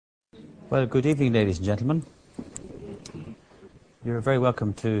Well, good evening, ladies and gentlemen. You're very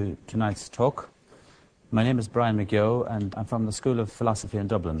welcome to tonight's talk. My name is Brian McGeough, and I'm from the School of Philosophy in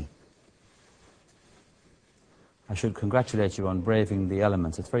Dublin. I should congratulate you on braving the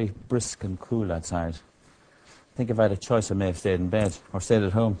elements. It's very brisk and cool outside. I think if I had a choice, I may have stayed in bed or stayed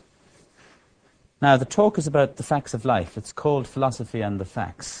at home. Now, the talk is about the facts of life. It's called Philosophy and the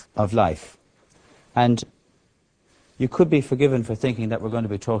Facts of Life. And you could be forgiven for thinking that we're going to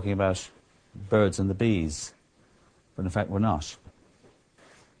be talking about birds and the bees, but in fact we're not.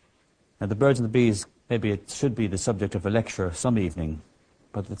 Now, the birds and the bees, maybe it should be the subject of a lecture some evening,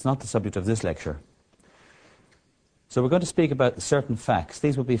 but it's not the subject of this lecture. So we're going to speak about certain facts.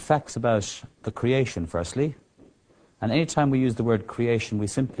 These will be facts about the creation, firstly. And any time we use the word creation, we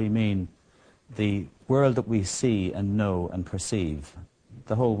simply mean the world that we see and know and perceive,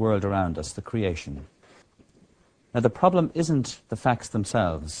 the whole world around us, the creation. Now, the problem isn't the facts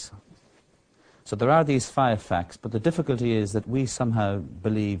themselves. So there are these 5 facts, but the difficulty is that we somehow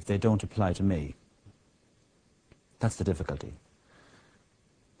believe they don't apply to me. That's the difficulty.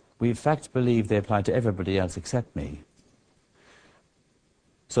 We in fact believe they apply to everybody else except me.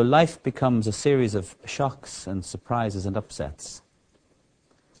 So life becomes a series of shocks and surprises and upsets.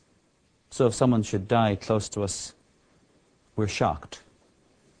 So if someone should die close to us, we're shocked.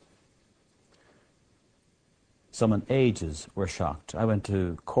 Someone ages, we're shocked. I went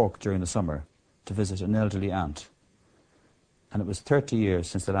to Cork during the summer to visit an elderly aunt, and it was 30 years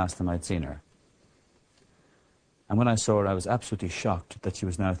since the last time I'd seen her. And when I saw her, I was absolutely shocked that she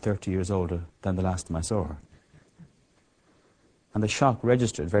was now 30 years older than the last time I saw her. And the shock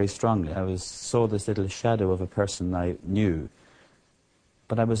registered very strongly. I saw this little shadow of a person I knew,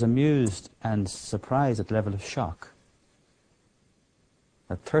 but I was amused and surprised at the level of shock.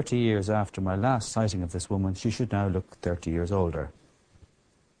 That 30 years after my last sighting of this woman, she should now look 30 years older.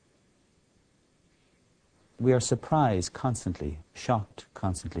 We are surprised constantly, shocked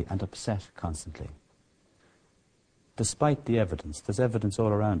constantly, and upset constantly. Despite the evidence, there's evidence all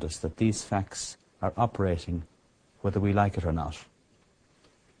around us that these facts are operating whether we like it or not.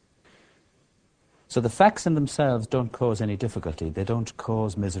 So the facts in themselves don't cause any difficulty. They don't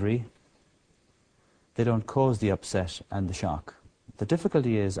cause misery. They don't cause the upset and the shock. The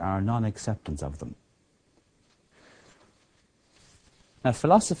difficulty is our non-acceptance of them. Now,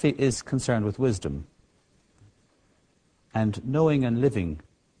 philosophy is concerned with wisdom, and knowing and living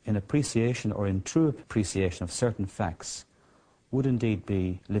in appreciation or in true appreciation of certain facts would indeed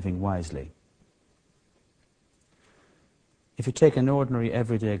be living wisely. If you take an ordinary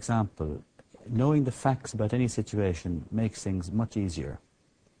everyday example, knowing the facts about any situation makes things much easier.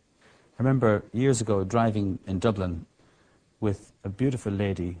 I remember years ago driving in Dublin with a beautiful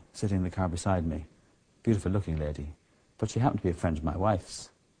lady sitting in the car beside me, beautiful looking lady, but she happened to be a friend of my wife's.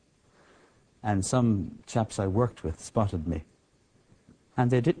 And some chaps I worked with spotted me, and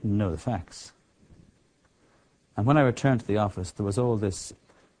they didn't know the facts. And when I returned to the office, there was all this,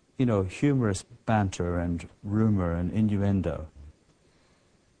 humorous banter and rumour and innuendo.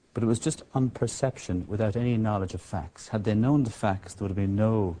 But it was just on perception without any knowledge of facts. Had they known the facts, there would have been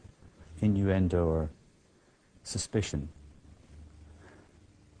no innuendo or suspicion.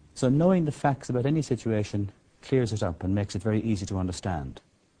 So knowing the facts about any situation clears it up and makes it very easy to understand.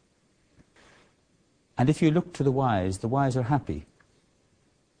 And if you look to the wise are happy.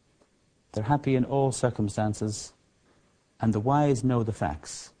 They're happy in all circumstances, and the wise know the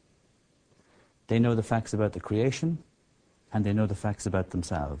facts. They know the facts about the creation, and they know the facts about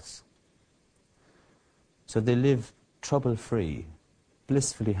themselves. So they live trouble-free,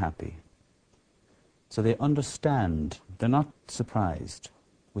 blissfully happy. So they understand, they're not surprised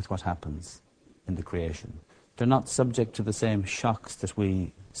with what happens in the creation. They're not subject to the same shocks that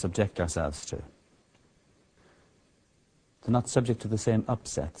we subject ourselves to. They're not subject to the same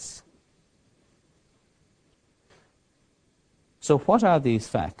upsets. So what are these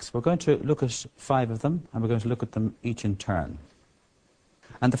facts? We're going to look at 5 of them, and we're going to look at them each in turn.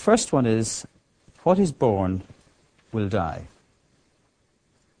 And the first one is, what is born will die.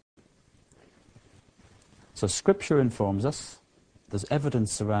 So Scripture informs us, there's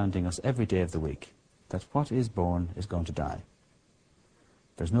evidence surrounding us every day of the week, that what is born is going to die.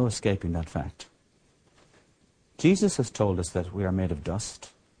 There's no escaping that fact. Jesus has told us that we are made of dust,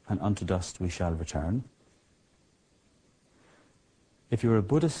 and unto dust we shall return. If you're a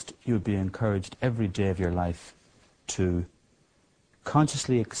Buddhist, you would be encouraged every day of your life to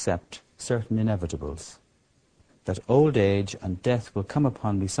consciously accept certain inevitables, that old age and death will come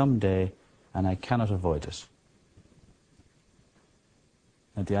upon me someday, and I cannot avoid it.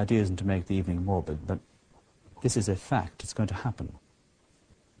 And the idea isn't to make the evening morbid, but this is a fact. It's going to happen.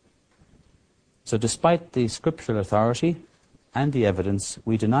 So despite the scriptural authority and the evidence,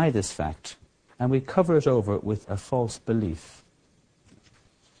 we deny this fact, and we cover it over with a false belief.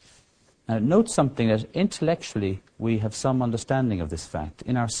 Now, note something, that intellectually we have some understanding of this fact.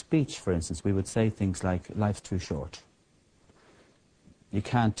 In our speech, for instance, we would say things like, life's too short. You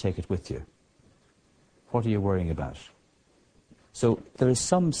can't take it with you. What are you worrying about? So there is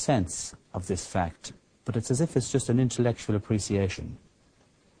some sense of this fact, but it's as if it's just an intellectual appreciation.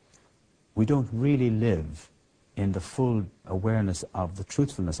 We don't really live in the full awareness of the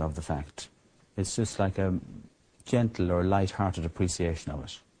truthfulness of the fact. It's just like a gentle or light-hearted appreciation of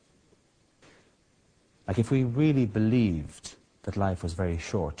it. Like if we really believed that life was very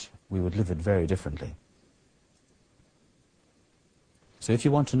short, we would live it very differently. So if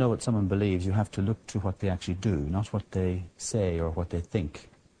you want to know what someone believes, you have to look to what they actually do, not what they say or what they think.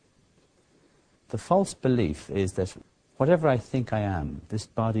 The false belief is that whatever I think I am, this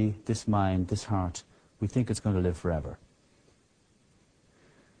body, this mind, this heart, we think it's going to live forever.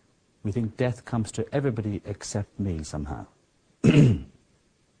 We think death comes to everybody except me somehow. Now,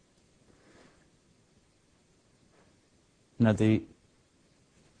 it's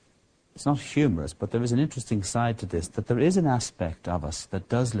not humorous, but there is an interesting side to this, that there is an aspect of us that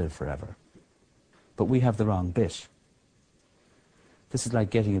does live forever, but we have the wrong bit. This is like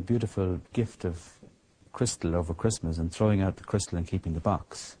getting a beautiful gift of crystal over Christmas and throwing out the crystal and keeping the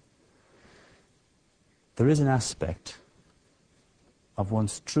box. There is an aspect of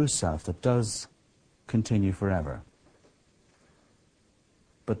one's true self that does continue forever.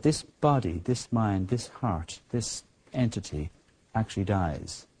 But this body, this mind, this heart, this entity actually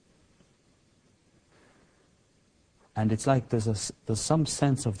dies. And it's like there's some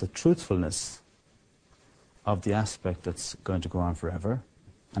sense of the truthfulness of the aspect that's going to go on forever,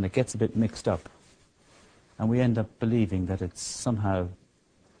 and it gets a bit mixed up. And we end up believing that it's somehow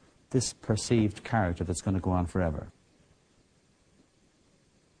this perceived character that's going to go on forever.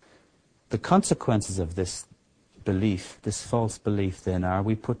 The consequences of this belief, this false belief then, are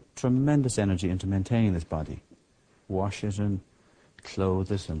we put tremendous energy into maintaining this body. Wash it and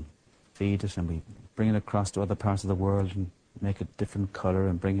clothe it and feed it, and we bring it across to other parts of the world and make it different colour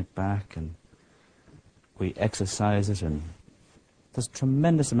and bring it back, and we exercise it, and there's a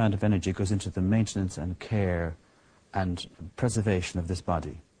tremendous amount of energy goes into the maintenance and care and preservation of this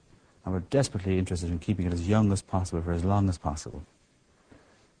body. And we're desperately interested in keeping it as young as possible for as long as possible.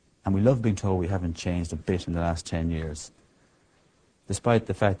 And we love being told we haven't changed a bit in the last 10 years, despite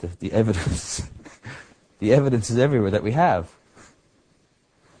the fact that the evidence the evidence is everywhere that we have.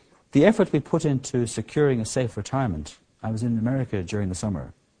 The effort we put into securing a safe retirement. I was in America during the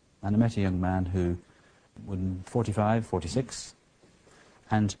summer, and I met a young man who was 45, 46,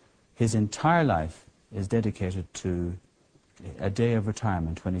 and his entire life is dedicated to a day of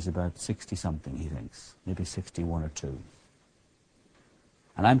retirement when he's about 60-something, he thinks, maybe 61 or 2.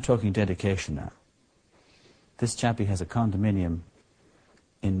 And I'm talking dedication now. This chappie has a condominium.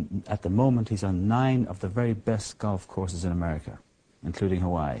 At the moment, he's on 9 of the very best golf courses in America, including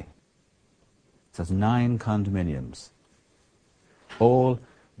Hawaii. So it's 9 condominiums, all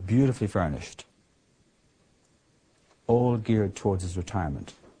beautifully furnished, all geared towards his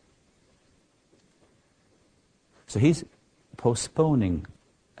retirement. So he's postponing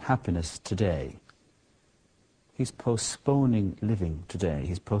happiness today. He's postponing living today.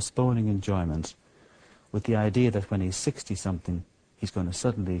 He's postponing enjoyment with the idea that when he's 60-something, he's going to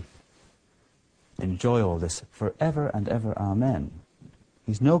suddenly enjoy all this forever and ever, amen.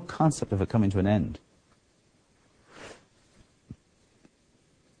 He's no concept of it coming to an end.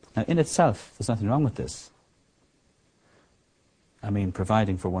 Now, in itself, there's nothing wrong with this. I mean,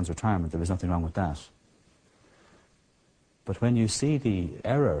 providing for one's retirement, there is nothing wrong with that. But when you see the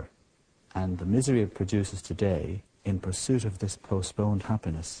error and the misery it produces today in pursuit of this postponed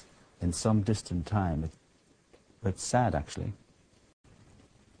happiness in some distant time, it's sad, actually.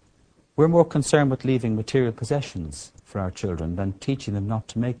 We're more concerned with leaving material possessions for our children than teaching them not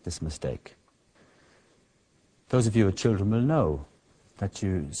to make this mistake. Those of you with children will know that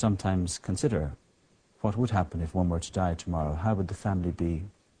you sometimes consider what would happen if one were to die tomorrow. How would the family be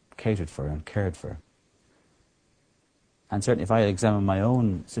catered for and cared for? And certainly if I examine my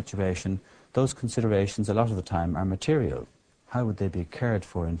own situation, those considerations a lot of the time are material. How would they be cared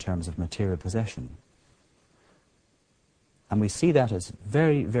for in terms of material possession? And we see that as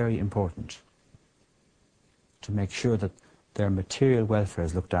very, very important, to make sure that their material welfare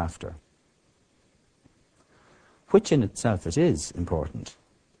is looked after. Which in itself it is important,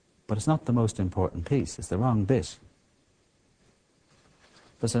 but it's not the most important piece. It's the wrong bit.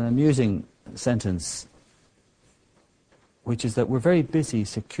 There's an amusing sentence, which is that we're very busy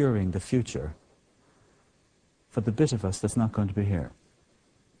securing the future for the bit of us that's not going to be here.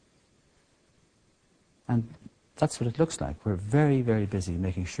 And that's what it looks like. We're very, very busy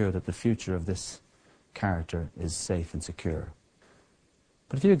making sure that the future of this character is safe and secure.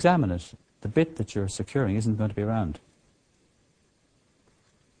 But if you examine it, the bit that you're securing isn't going to be around.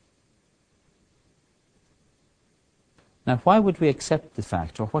 Now, why would we accept the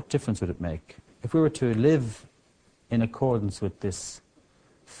fact, or what difference would it make if we were to live in accordance with this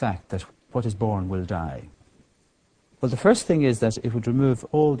fact that what is born will die? Well, the first thing is that it would remove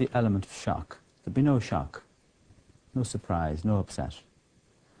all the element of shock. There'd be no shock, no surprise, no upset.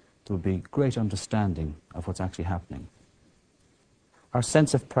 There would be great understanding of what's actually happening. Our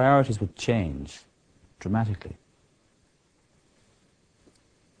sense of priorities would change dramatically.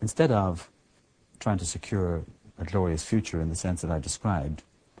 Instead of trying to secure a glorious future in the sense that I described,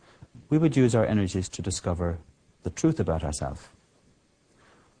 we would use our energies to discover the truth about ourselves.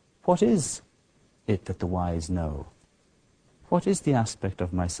 What is it that the wise know? What is the aspect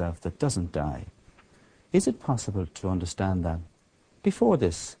of myself that doesn't die? Is it possible to understand that before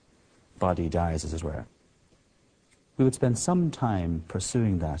this body dies, as it were? We would spend some time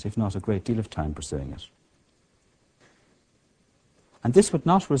pursuing that, if not a great deal of time pursuing it. And this would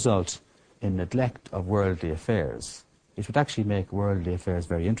not result in neglect of worldly affairs. It would actually make worldly affairs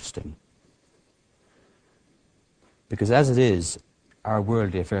very interesting. Because as it is, our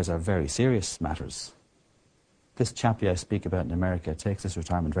worldly affairs are very serious matters. This chappie I speak about in America takes his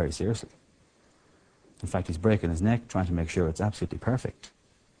retirement very seriously. In fact, he's breaking his neck trying to make sure it's absolutely perfect.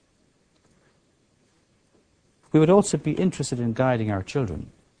 We would also be interested in guiding our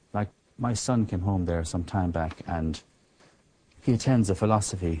children. Like my son came home there some time back, and he attends a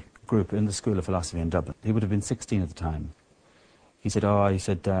philosophy group in the School of Philosophy in Dublin. He would have been 16 at the time. He said,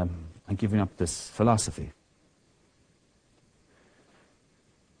 I'm giving up this philosophy.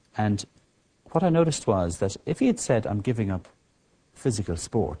 And what I noticed was that if he had said, I'm giving up physical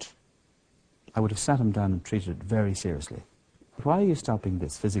sport, I would have sat him down and treated it very seriously. But why are you stopping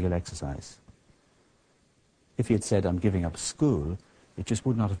this physical exercise? If he had said, I'm giving up school, it just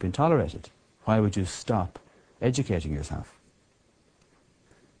would not have been tolerated. Why would you stop educating yourself?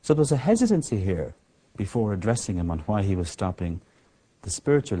 So there was a hesitancy here before addressing him on why he was stopping the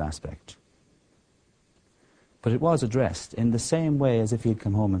spiritual aspect. But it was addressed in the same way as if he had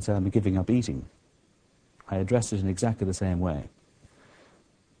come home and said, I'm giving up eating. I addressed it in exactly the same way.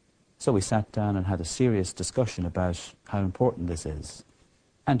 So we sat down and had a serious discussion about how important this is,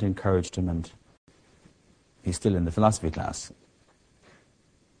 and encouraged him, and he's still in the philosophy class.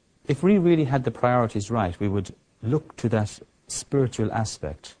 If we really had the priorities right, we would look to that spiritual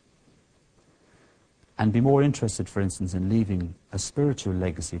aspect and be more interested, for instance, in leaving a spiritual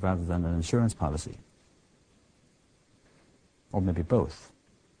legacy rather than an insurance policy. Or maybe both.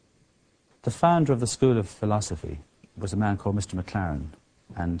 The founder of the School of Philosophy was a man called Mr. Maclaren,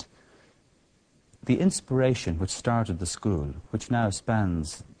 and the inspiration which started the school, which now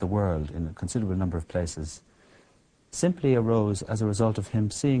spans the world in a considerable number of places, simply arose as a result of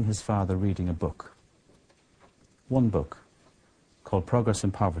him seeing his father reading a book. One book, called Progress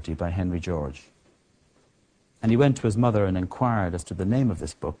in Poverty by Henry George. And he went to his mother and inquired as to the name of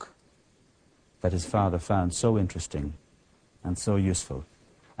this book that his father found so interesting and so useful.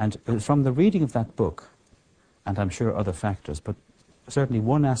 And from the reading of that book, and I'm sure other factors, but certainly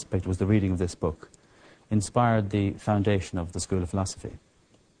one aspect was the reading of this book, inspired the foundation of the School of Philosophy.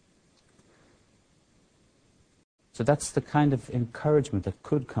 So that's the kind of encouragement that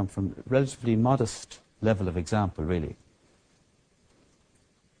could come from a relatively modest level of example, really.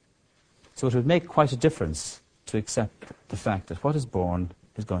 So it would make quite a difference to accept the fact that what is born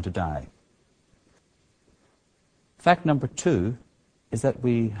is going to die. Fact number 2 is that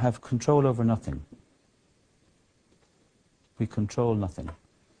we have control over nothing. We control nothing.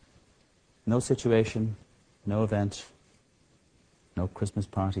 No situation, no event, no Christmas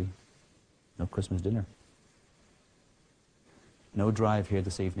party, no Christmas dinner. No drive here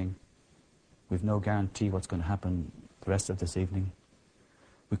this evening. We've no guarantee what's going to happen the rest of this evening.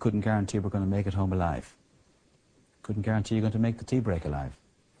 We couldn't guarantee we're going to make it home alive. Couldn't guarantee you're going to make the tea break alive.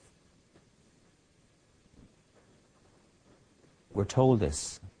 We're told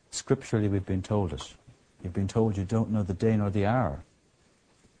this. Scripturally, we've been told it. We've been told you don't know the day nor the hour.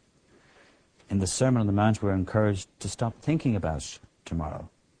 In the Sermon on the Mount, we're encouraged to stop thinking about tomorrow.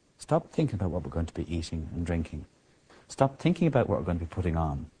 Stop thinking about what we're going to be eating and drinking. Stop thinking about what we're going to be putting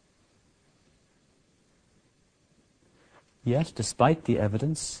on. Yet, despite the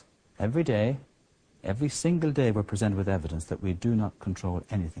evidence, every day, every single day we're presented with evidence that we do not control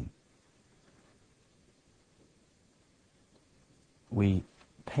anything. We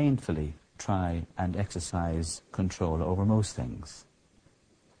painfully try and exercise control over most things.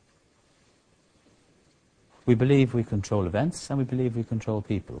 We believe we control events, and we believe we control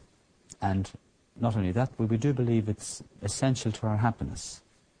people. And not only that, but we do believe it's essential to our happiness.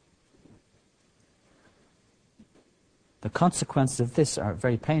 The consequences of this are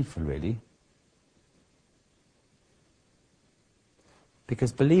very painful, really,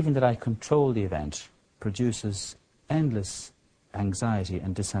 because believing that I control the event produces endless anxiety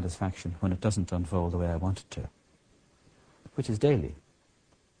and dissatisfaction when it doesn't unfold the way I want it to, which is daily.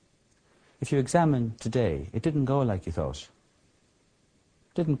 If you examine today, it didn't go like you thought.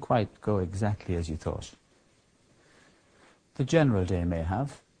 It didn't quite go exactly as you thought. The general day may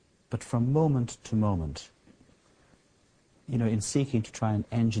have, but from moment to moment, in seeking to try and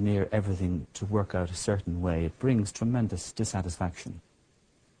engineer everything to work out a certain way, it brings tremendous dissatisfaction.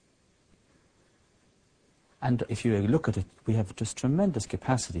 And if you look at it, we have just tremendous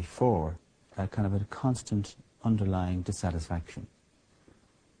capacity for a kind of a constant underlying dissatisfaction.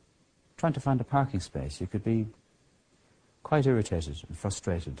 Trying to find a parking space, you could be quite irritated and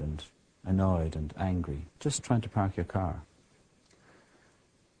frustrated and annoyed and angry, just trying to park your car.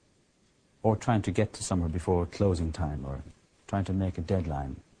 Or trying to get to somewhere before closing time, or trying to make a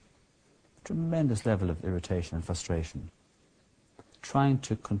deadline. Tremendous level of irritation and frustration. Trying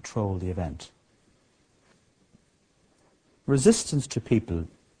to control the event. Resistance to people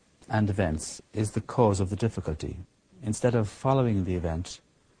and events is the cause of the difficulty. Instead of following the event,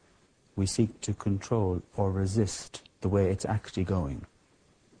 we seek to control or resist the way it's actually going.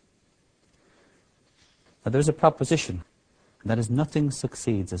 Now, there's a proposition, and that is nothing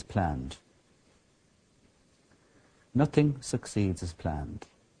succeeds as planned. Nothing succeeds as planned.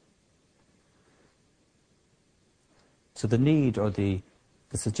 So the need or the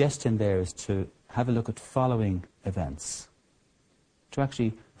suggestion there is to have a look at following events, to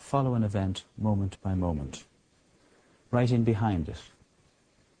actually follow an event moment by moment, right in behind it,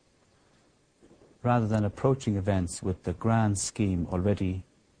 rather than approaching events with the grand scheme already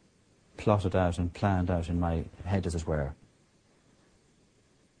plotted out and planned out in my head, as it were.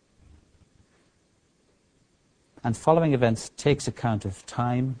 And following events takes account of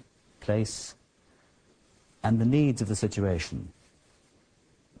time, place, and the needs of the situation.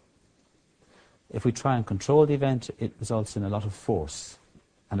 If we try and control the event, it results in a lot of force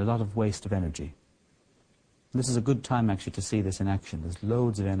and a lot of waste of energy. And this is a good time, actually, to see this in action. There's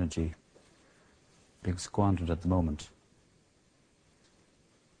loads of energy being squandered at the moment.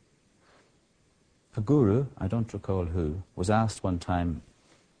 A guru, I don't recall who, was asked one time,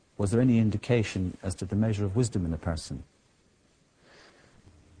 was there any indication as to the measure of wisdom in a person?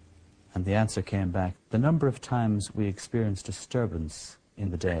 And the answer came back, the number of times we experience disturbance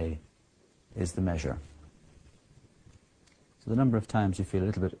in the day is the measure. So the number of times you feel a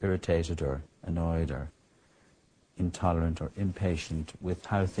little bit irritated or annoyed or intolerant or impatient with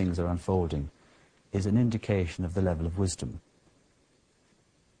how things are unfolding is an indication of the level of wisdom.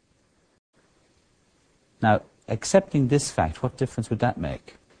 Now, accepting this fact, what difference would that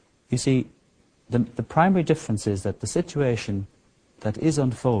make? You see, the primary difference is that the situation that is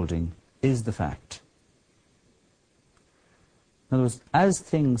unfolding is the fact. In other words, as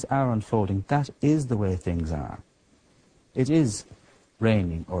things are unfolding, that is the way things are. It is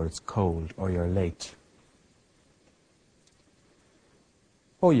raining, or it's cold, or you're late,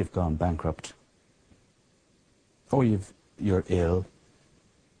 or you've gone bankrupt, or you're ill.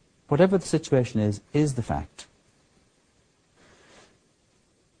 Whatever the situation is the fact.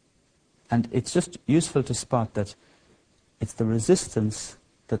 And it's just useful to spot that it's the resistance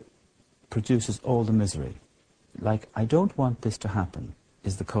that produces all the misery. Like, I don't want this to happen,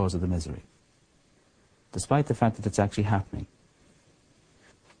 is the cause of the misery, despite the fact that it's actually happening.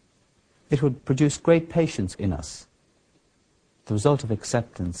 It would produce great patience in us. The result of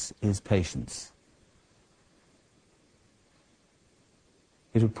acceptance is patience.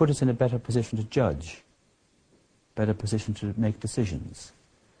 It would put us in a better position to judge, better position to make decisions.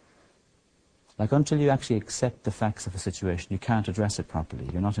 Like, until you actually accept the facts of a situation, you can't address it properly.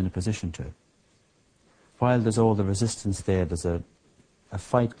 You're not in a position to. While there's all the resistance there's a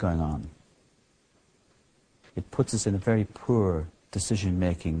fight going on. It puts us in a very poor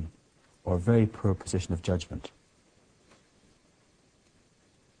decision-making or very poor position of judgment.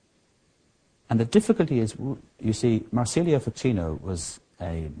 And the difficulty is, you see, Marsilio Ficino was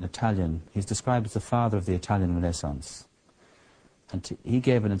an Italian. He's described as the father of the Italian Renaissance. And he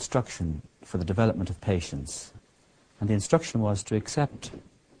gave an instruction for the development of patience. And the instruction was to accept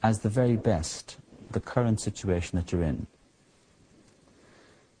as the very best the current situation that you're in.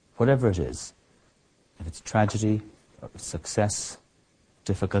 Whatever it is, if it's tragedy, success,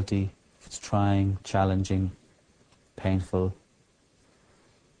 difficulty, It's trying, challenging, painful.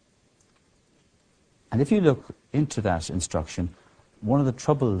 And if you look into that instruction, one of the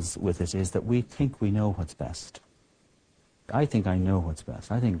troubles with it is that we think we know what's best. I think I know what's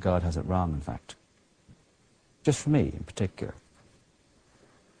best. I think God has it wrong, in fact. Just for me, in particular.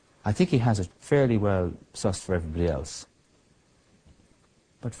 I think he has it fairly well sussed for everybody else.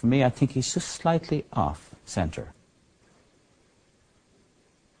 But for me, I think he's just slightly off centre.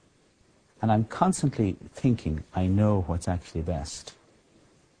 And I'm constantly thinking I know what's actually best.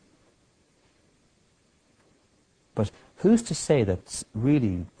 But who's to say that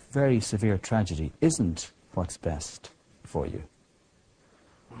really very severe tragedy isn't what's best for you?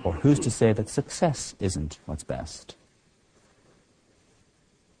 Or who's to say that success isn't what's best?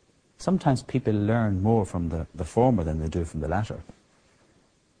 Sometimes people learn more from the former than they do from the latter.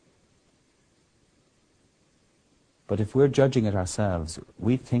 But if we're judging it ourselves,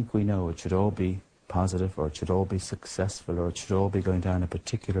 we think we know it should all be positive, or it should all be successful, or it should all be going down a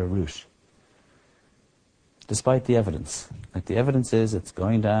particular route. Despite the evidence. Like the evidence is it's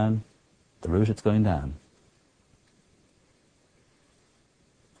going down the route it's going down.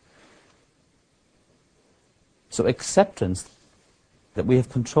 So acceptance that we have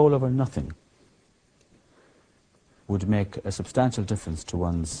control over nothing would make a substantial difference to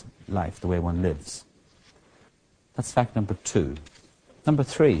one's life, the way one lives. That's fact number 2. Number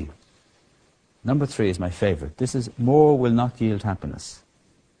 3. Number 3 is my favourite. This is more will not yield happiness.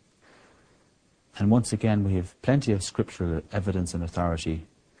 And once again, we have plenty of scriptural evidence and authority,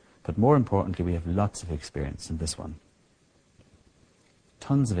 but more importantly, we have lots of experience in this one.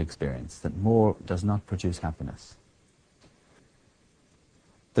 Tons of experience that more does not produce happiness.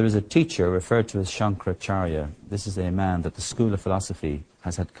 There is a teacher referred to as Shankaracharya. This is a man that the School of Philosophy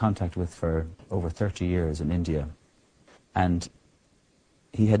has had contact with for over 30 years in India. And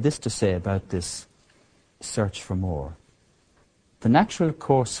he had this to say about this search for more. The natural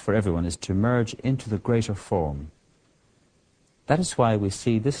course for everyone is to merge into the greater form. That is why we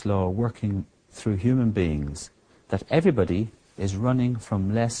see this law working through human beings, that everybody is running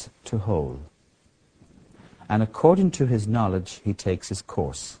from less to whole. And according to his knowledge, he takes his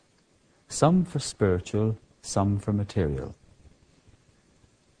course. Some for spiritual, some for material.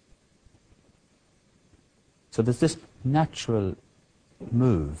 So there's this natural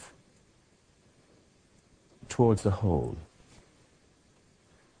move towards the whole.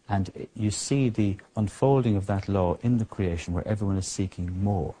 And you see the unfolding of that law in the creation where everyone is seeking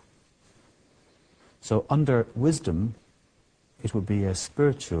more. So under wisdom, it would be a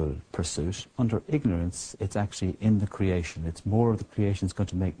spiritual pursuit. Under ignorance, it's actually in the creation. It's more of the creation is going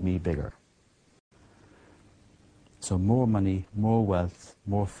to make me bigger. So more money, more wealth,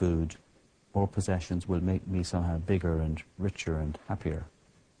 more food, more possessions will make me somehow bigger and richer and happier.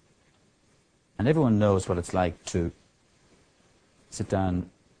 And everyone knows what it's like to sit down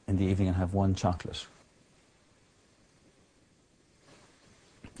in the evening and have one chocolate.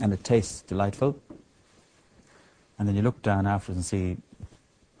 And it tastes delightful. And then you look down afterwards and see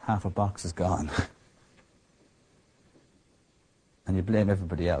half a box is gone. And you blame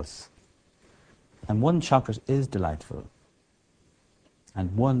everybody else. And one chocolate is delightful.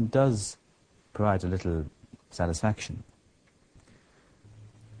 And one does provide a little satisfaction.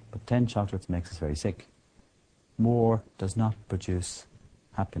 But 10 chocolates makes us very sick. More does not produce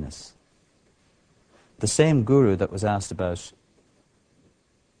happiness. The same guru that was asked about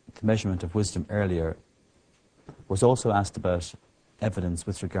the measurement of wisdom earlier was also asked about evidence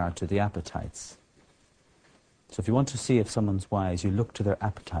with regard to the appetites. So if you want to see if someone's wise, you look to their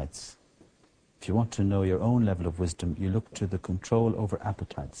appetites. If you want to know your own level of wisdom, you look to the control over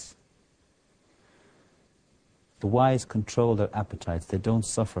appetites. The wise control their appetites. They don't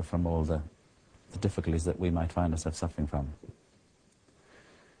suffer from all the difficulties that we might find ourselves suffering from.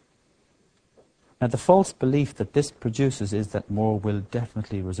 Now, the false belief that this produces is that more will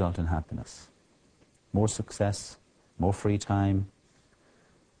definitely result in happiness. More success, more free time,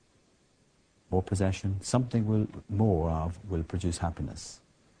 more possession. Something more will produce happiness.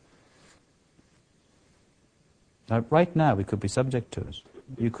 Now, right now, we could be subject to it.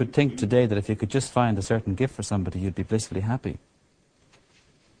 You could think today that if you could just find a certain gift for somebody, you'd be blissfully happy.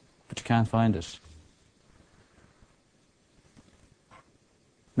 But you can't find it.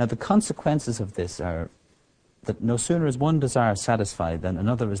 Now, the consequences of this are that no sooner is one desire satisfied than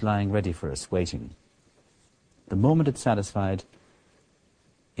another is lying ready for us, waiting. The moment it's satisfied,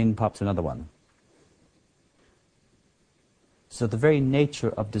 in pops another one. So the very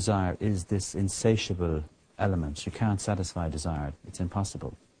nature of desire is this insatiable element. You can't satisfy desire. It's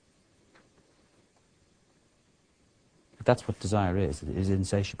impossible. But that's what desire is. It is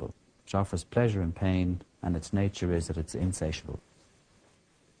insatiable. It offers pleasure and pain, and its nature is that it's insatiable.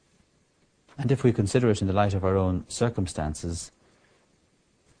 And if we consider it in the light of our own circumstances,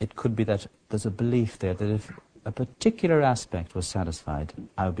 it could be that there's a belief there that if a particular aspect was satisfied,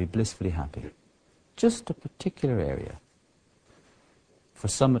 I would be blissfully happy. Just a particular area. For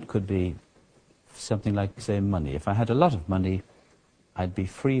some it could be something like, say, money. If I had a lot of money, I'd be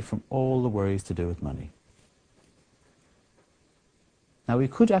free from all the worries to do with money. Now, we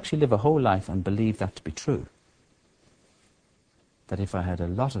could actually live a whole life and believe that to be true. That if I had a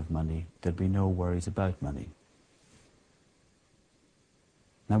lot of money, there'd be no worries about money.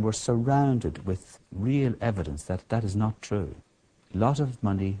 Now, we're surrounded with real evidence that that is not true. A lot of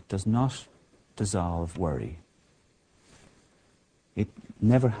money does not dissolve worry. It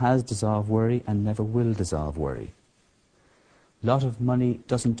never has dissolved worry and never will dissolve worry. A lot of money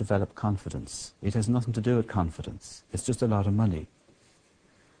doesn't develop confidence. It has nothing to do with confidence. It's just a lot of money.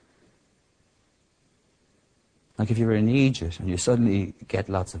 Like if you're in Egypt and you suddenly get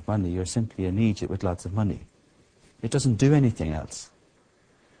lots of money, you're simply in Egypt with lots of money. It doesn't do anything else.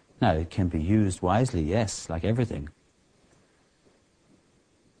 Now, it can be used wisely, yes, like everything.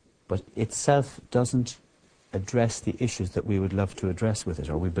 But itself doesn't address the issues that we would love to address with it,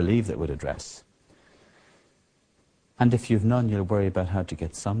 or we believe that would address. And if you've none, you'll worry about how to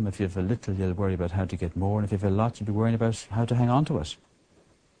get some. If you've a little, you'll worry about how to get more. And if you've a lot, you'll be worrying about how to hang on to it.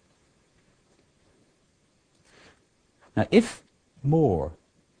 Now, if more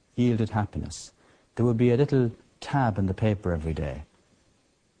yielded happiness, there would be a little tab in the paper every day.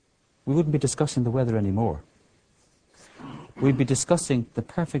 We wouldn't be discussing the weather anymore. We'd be discussing the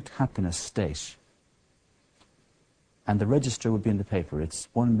perfect happiness state. And the register would be in the paper. It's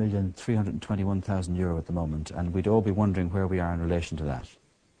 €1,321,000 at the moment, and we'd all be wondering where we are in relation to that.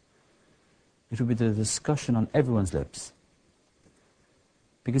 It would be the discussion on everyone's lips.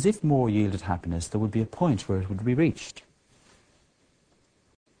 Because if more yielded happiness, there would be a point where it would be reached.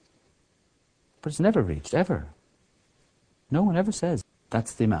 But it's never reached, ever. No one ever says,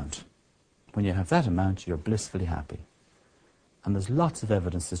 that's the amount. When you have that amount, you're blissfully happy. And there's lots of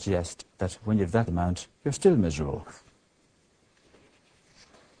evidence to suggest that when you have that amount, you're still miserable.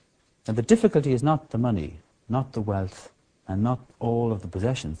 And the difficulty is not the money, not the wealth, and not all of the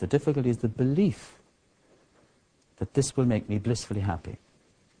possessions. The difficulty is the belief that this will make me blissfully happy.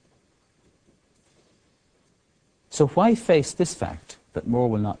 So why face this fact that more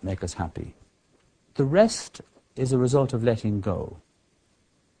will not make us happy? The rest is a result of letting go,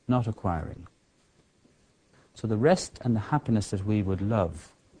 not acquiring. So the rest and the happiness that we would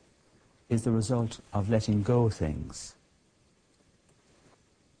love is the result of letting go things.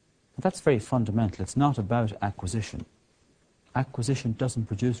 And that's very fundamental. It's not about acquisition. Acquisition doesn't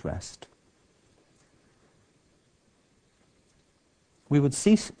produce rest. We would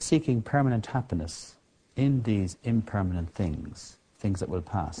cease seeking permanent happiness in these impermanent things, things that will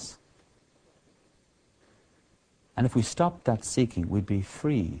pass. And if we stopped that seeking, we'd be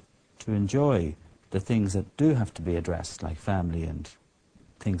free to enjoy the things that do have to be addressed, like family and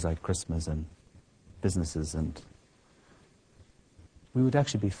things like Christmas and businesses, and we would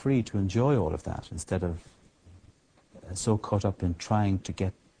actually be free to enjoy all of that instead of so caught up in trying to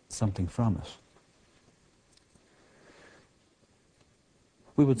get something from it.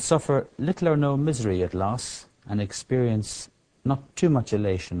 We would suffer little or no misery at loss and experience not too much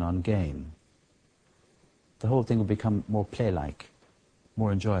elation on gain. The whole thing would become more play-like,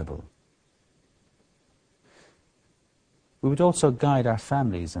 more enjoyable. We would also guide our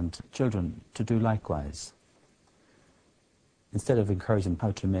families and children to do likewise, instead of encouraging them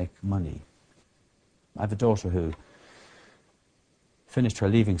how to make money. I have a daughter who finished her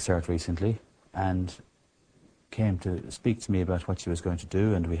Leaving Cert recently and came to speak to me about what she was going to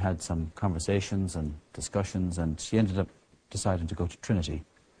do, and we had some conversations and discussions, and she ended up deciding to go to Trinity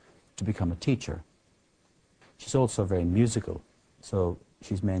to become a teacher. She's also very musical, so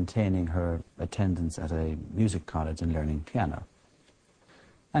she's maintaining her attendance at a music college and learning piano.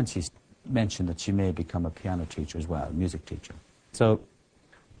 And she's mentioned that she may become a piano teacher as well, music teacher. So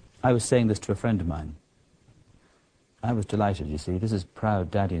I was saying this to a friend of mine. I was delighted, you see. This is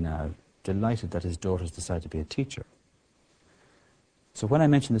proud daddy now, delighted that his daughter's decided to be a teacher. So when I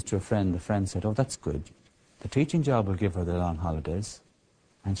mentioned this to a friend, the friend said, oh, that's good. The teaching job will give her the long holidays,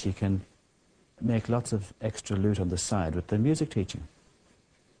 and she can make lots of extra loot on the side with the music teaching.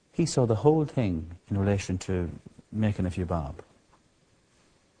 He saw the whole thing in relation to making a few bob.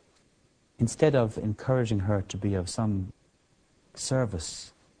 Instead of encouraging her to be of some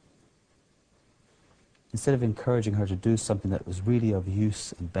service, instead of encouraging her to do something that was really of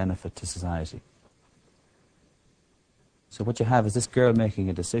use and benefit to society. So what you have is this girl making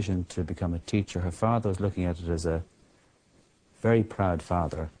a decision to become a teacher. Her father is looking at it as a very proud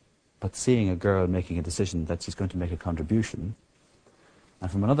father, but seeing a girl making a decision that she's going to make a contribution. And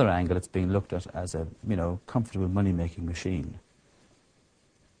from another angle, it's being looked at as a, comfortable money-making machine.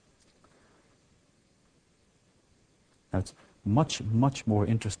 Now, it's much, much more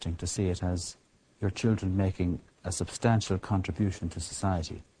interesting to see it as your children making a substantial contribution to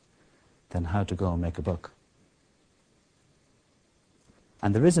society than how to go and make a buck.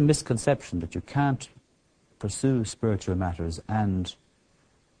 And there is a misconception that you can't pursue spiritual matters and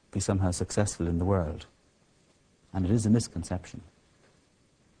be somehow successful in the world. And it is a misconception.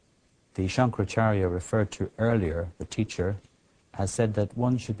 The Shankaracharya referred to earlier, the teacher, has said that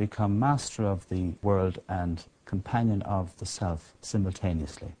one should become master of the world and companion of the self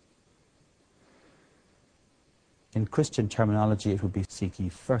simultaneously. In Christian terminology, it would be seek ye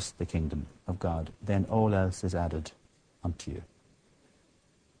first the kingdom of God, then all else is added unto you.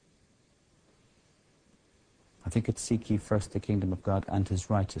 I think it's seek ye first the kingdom of God and his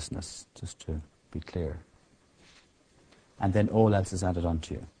righteousness, just to be clear. And then all else is added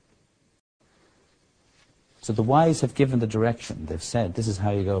unto you. So the wise have given the direction. They've said, this is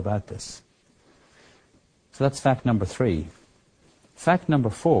how you go about this. So that's fact number 3. Fact number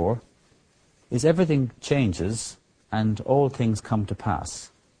 4 is everything changes and all things come to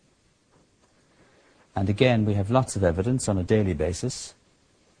pass. And again, we have lots of evidence on a daily basis.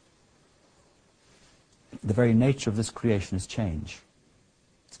 The very nature of this creation is change.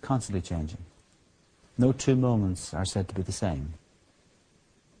 It's constantly changing. No 2 moments are said to be the same.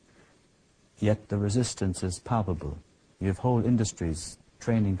 Yet the resistance is palpable. You have whole industries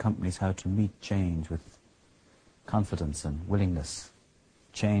training companies how to meet change with confidence and willingness,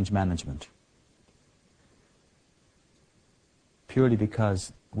 change management. Purely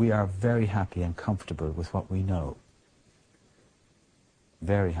because we are very happy and comfortable with what we know.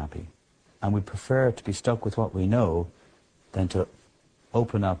 Very happy. And we prefer to be stuck with what we know than to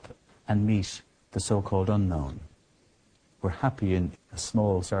open up and meet the so-called unknown. We're happy in a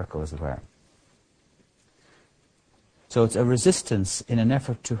small circle, as it were. So it's a resistance in an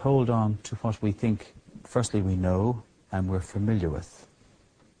effort to hold on to what we think, firstly, we know and we're familiar with.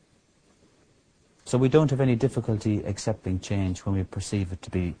 So we don't have any difficulty accepting change when we perceive it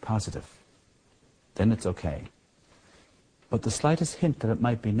to be positive. Then it's okay. But the slightest hint that it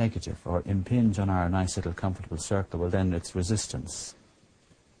might be negative or impinge on our nice little comfortable circle, well then it's resistance.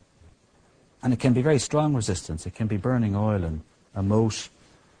 And it can be very strong resistance. It can be burning oil and a moat,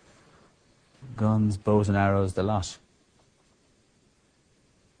 guns, bows and arrows, the lot.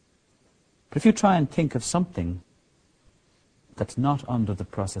 But if you try and think of something that's not under the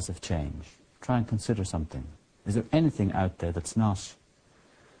process of change, try and consider something. Is there anything out there that's not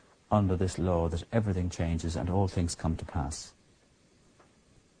under this law that everything changes and all things come to pass?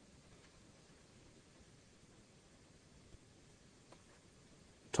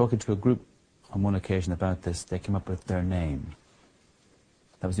 Talking to a group on one occasion about this, they came up with their name.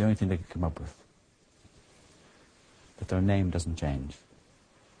 That was the only thing they could come up with. That their name doesn't change.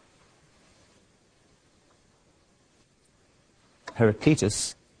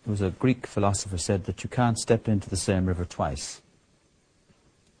 Heraclitus, who was a Greek philosopher, said that you can't step into the same river twice.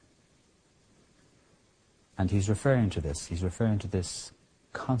 And he's referring to this. He's referring to this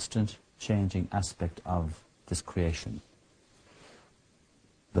constant changing aspect of this creation.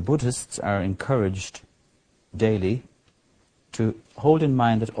 The Buddhists are encouraged daily to hold in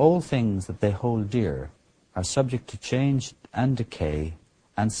mind that all things that they hold dear are subject to change and decay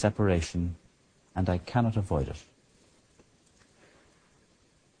and separation, and I cannot avoid it.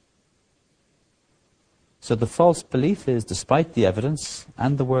 So the false belief is, despite the evidence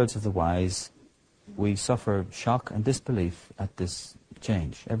and the words of the wise, we suffer shock and disbelief at this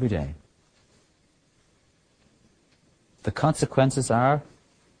change every day. The consequences are,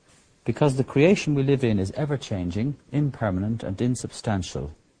 because the creation we live in is ever-changing, impermanent and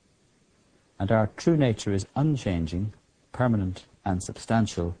insubstantial, and our true nature is unchanging, permanent and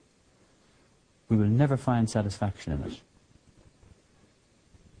substantial, we will never find satisfaction in it.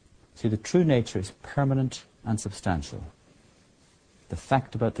 See, the true nature is permanent and substantial. The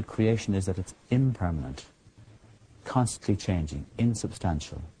fact about the creation is that it's impermanent, constantly changing,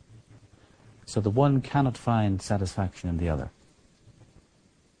 insubstantial. So the one cannot find satisfaction in the other.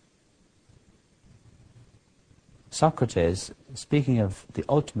 Socrates, speaking of the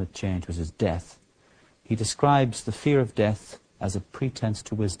ultimate change, which is death, he describes the fear of death as a pretense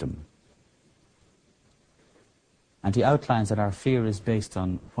to wisdom. And he outlines that our fear is based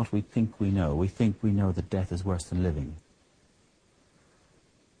on what we think we know. We think we know that death is worse than living.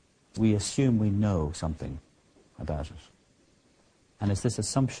 We assume we know something about it. And it's this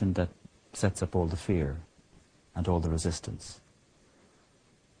assumption that sets up all the fear and all the resistance.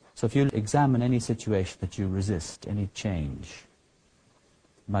 So if you examine any situation that you resist, any change,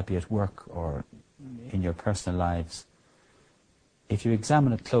 it might be at work or in your personal lives, if you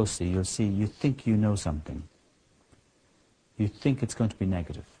examine it closely, you'll see you think you know something. You think it's going to be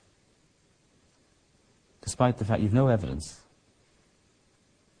negative, despite the fact you've no evidence.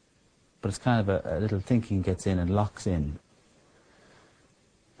 But it's kind of a little thinking gets in and locks in.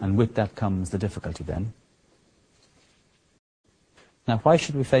 And with that comes the difficulty then. Now, why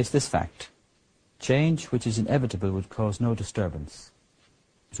should we face this fact? Change, which is inevitable, would cause no disturbance.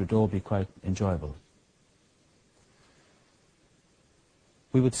 It would all be quite enjoyable.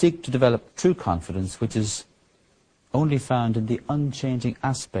 We would seek to develop true confidence, which is only found in the unchanging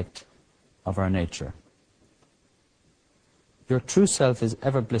aspect of our nature. Your true self is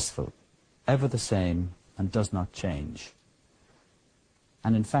ever blissful, ever the same, and does not change.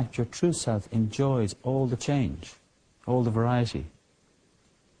 And in fact, your true self enjoys all the change, all the variety,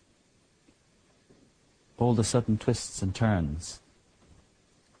 all the sudden twists and turns.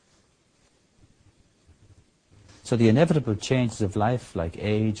 So the inevitable changes of life, like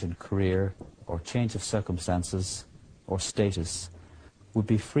age and career, or change of circumstances, or status, would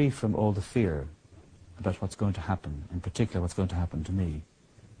be free from all the fear about what's going to happen, in particular what's going to happen to me.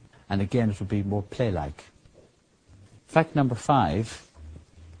 And again, it would be more play-like. Fact number 5,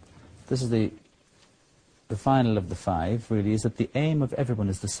 this is the final of the 5, really, is that the aim of everyone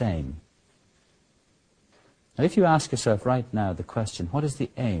is the same. Now, if you ask yourself right now the question, what is the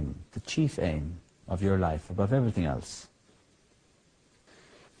aim, the chief aim of your life above everything else?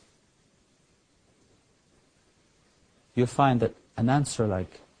 You'll find that an answer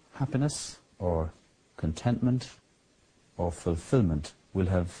like happiness or contentment or fulfillment will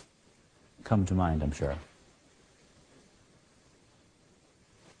have come to mind, I'm sure.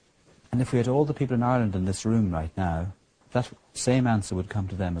 And if we had all the people in Ireland in this room right now, that same answer would come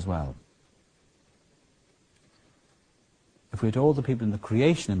to them as well. If we had all the people in the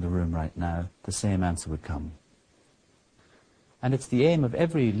creation in the room right now, the same answer would come. And it's the aim of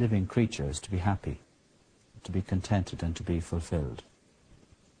every living creature is to be happy, to be contented and to be fulfilled.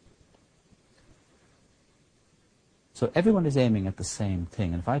 So everyone is aiming at the same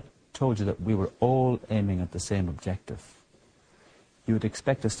thing. And if I told you that we were all aiming at the same objective, you would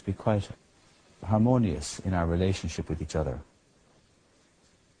expect us to be quite harmonious in our relationship with each other.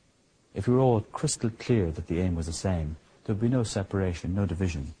 If we were all crystal clear that the aim was the same, there would be no separation, no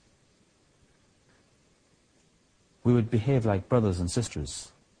division. We would behave like brothers and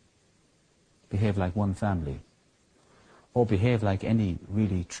sisters, behave like one family, or behave like any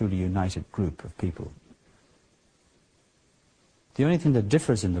really truly united group of people. The only thing that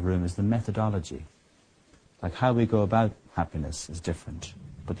differs in the room is the methodology. Like how we go about happiness is different,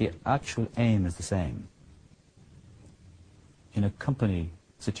 but the actual aim is the same. In a company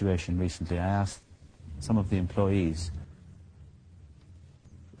situation recently, I asked some of the employees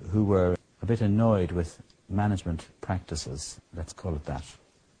who were a bit annoyed with management practices, let's call it that.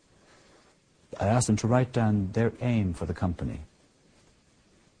 I asked them to write down their aim for the company.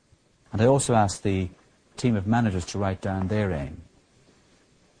 And I also asked the team of managers to write down their aim.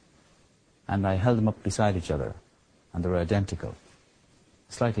 And I held them up beside each other, and they were identical.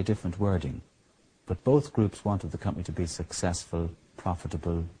 Slightly different wording. But both groups wanted the company to be successful,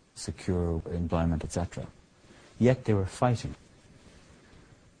 profitable, secure employment, etc. Yet they were fighting.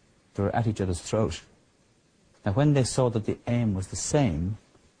 They were at each other's throat. Now when they saw that the aim was the same,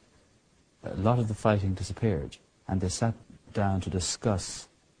 a lot of the fighting disappeared, and they sat down to discuss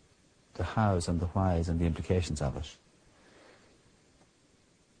the hows and the whys and the implications of it.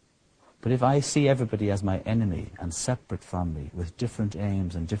 But if I see everybody as my enemy and separate from me, with different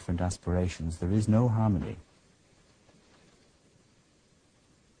aims and different aspirations, there is no harmony.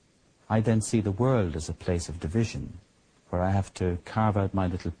 I then see the world as a place of division, where I have to carve out my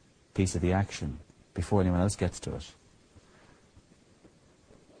little piece of the action before anyone else gets to it.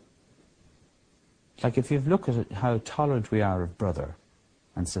 Like if you look at it, how tolerant we are of brother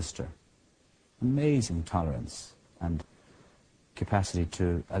and sister, amazing tolerance and capacity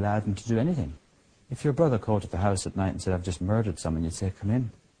to allow them to do anything. If your brother called at the house at night and said, "I've just murdered someone," you'd say, "Come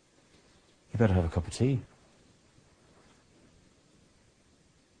in. You better have a cup of tea."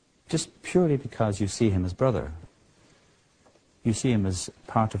 Just purely because you see him as brother. You see him as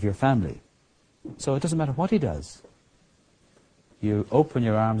part of your family. So it doesn't matter what he does. You open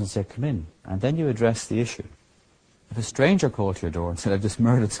your arms and say, "Come in," and then you address the issue. If a stranger called to your door and said, "I've just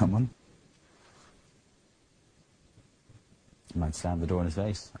murdered someone," you might slam the door in his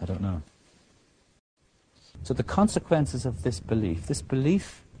face. I don't know. So the consequences of this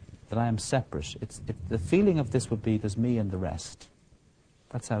belief that I am separate, the feeling of this would be there's me and the rest.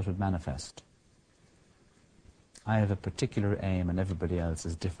 That's how it would manifest. I have a particular aim and everybody else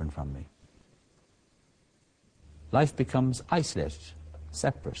is different from me. Life becomes isolated,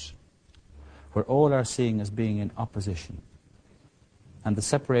 separate, where all are seeing as being in opposition. And the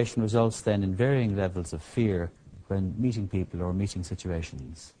separation results then in varying levels of fear when meeting people or meeting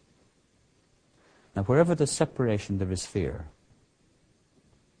situations. Now, wherever there's separation, there is fear.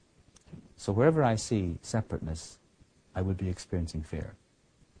 So wherever I see separateness, I would be experiencing fear.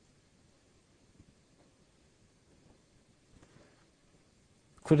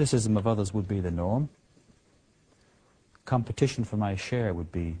 Criticism of others would be the norm. Competition for my share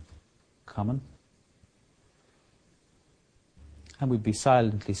would be common. And we'd be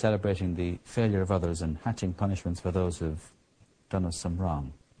silently celebrating the failure of others and hatching punishments for those who've done us some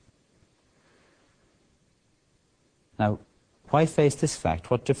wrong. Now, why face this fact?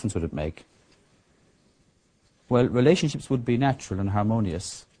 What difference would it make? Well, relationships would be natural and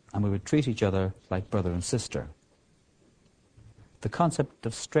harmonious, and we would treat each other like brother and sister. The concept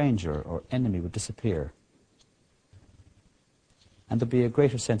of stranger or enemy would disappear, and there'd be a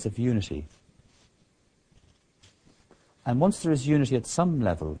greater sense of unity. And once there is unity at some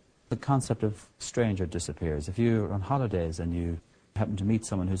level, the concept of stranger disappears. If you're on holidays and you happen to meet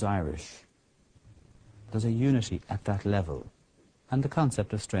someone who's Irish, there's a unity at that level, and the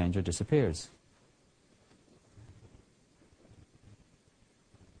concept of stranger disappears.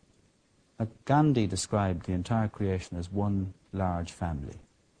 Gandhi described the entire creation as one large family.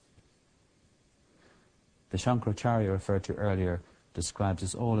 The Shankaracharya referred to earlier describes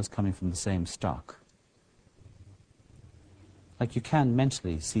us all as coming from the same stock. Like you can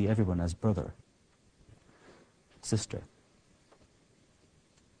mentally see everyone as brother, sister.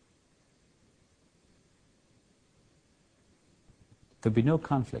 There'd be no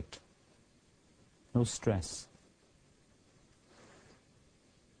conflict, no stress.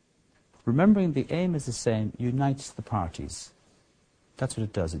 Remembering the aim is the same unites the parties. That's what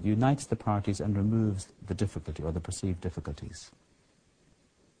it does. It unites the parties and removes the difficulty or the perceived difficulties.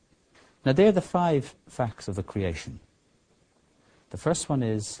 Now, they're the 5 facts of the creation. The first one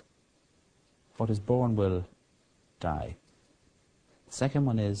is, what is born will die. The second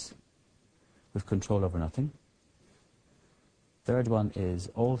one is, with control over nothing. Third one is,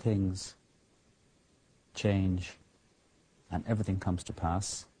 all things change and everything comes to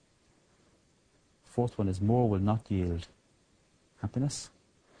pass. Fourth one is, more will not yield happiness.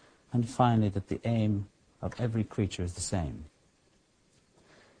 And finally, that the aim of every creature is the same.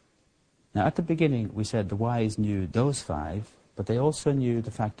 Now, at the beginning, we said the wise knew those 5, but they also knew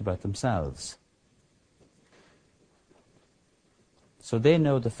the fact about themselves. So they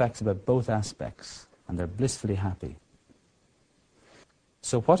know the facts about both aspects, and they're blissfully happy.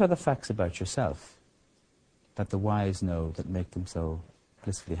 So what are the facts about yourself that the wise know that make them so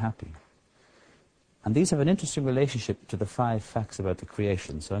blissfully happy? And these have an interesting relationship to the 5 facts about the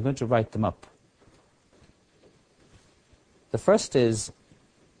creation, so I'm going to write them up. The first is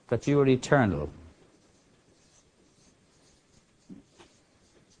that you are eternal.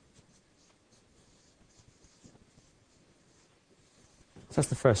 So that's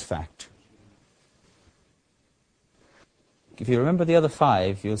the first fact. If you remember the other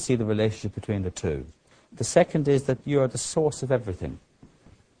 5, you'll see the relationship between the 2. The second is that you are the source of everything.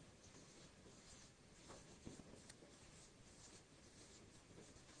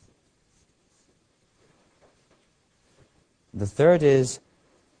 The third is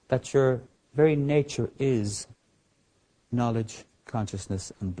that your very nature is knowledge,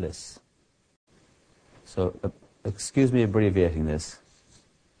 consciousness, and bliss. So, excuse me abbreviating this.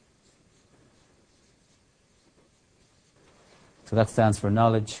 So that stands for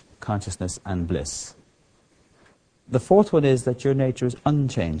knowledge, consciousness, and bliss. The fourth one is that your nature is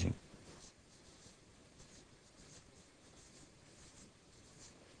unchanging.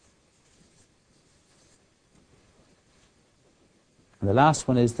 And the last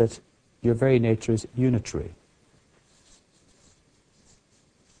one is that your very nature is unitary.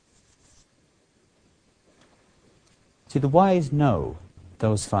 See, the wise know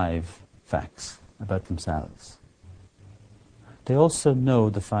those 5 facts about themselves. They also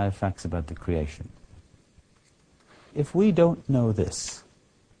know the 5 facts about the creation. If we don't know this,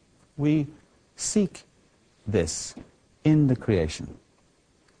 we seek this in the creation,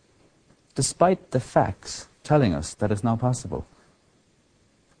 despite the facts telling us that it's not possible.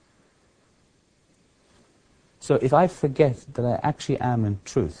 So if I forget that I actually am in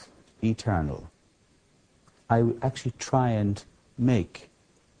truth eternal, I actually try and make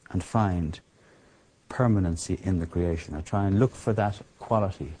and find permanency in the creation. I try and look for that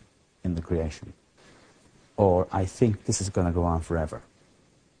quality in the creation. Or I think this is going to go on forever,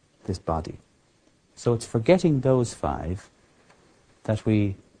 this body. So it's forgetting those five that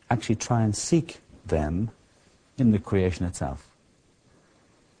we actually try and seek them in the creation itself.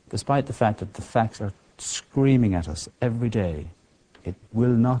 Despite the fact that the facts are screaming at us every day, it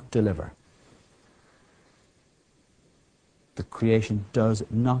will not deliver. The creation does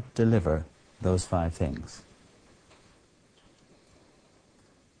not deliver those five things.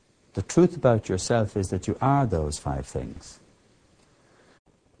 The truth about yourself is that you are those five things.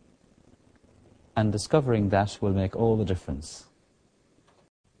 And discovering that will make all the difference.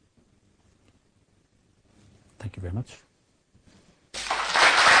 Thank you very much.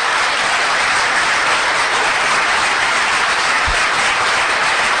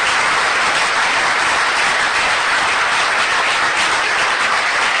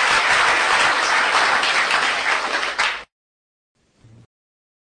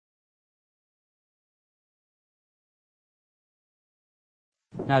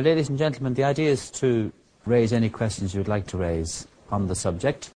 Now, ladies and gentlemen, the idea is to raise any questions you would like to raise on the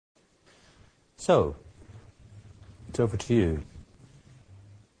subject. So, it's over to you.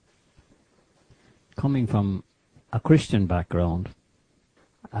 Coming from a Christian background,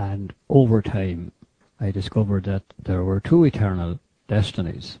 and over time, I discovered that there were two eternal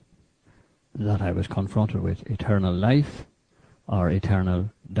destinies that I was confronted with: eternal life or eternal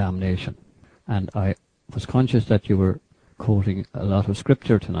damnation. And I was conscious that you were quoting a lot of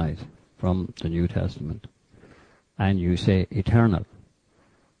scripture tonight from the New Testament, and you say eternal.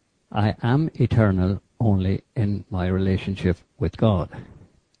 I am eternal only in my relationship with God,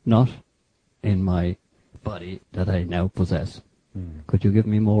 not in my body that I now possess. Could you give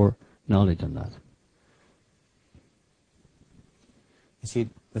me more knowledge on that? You see,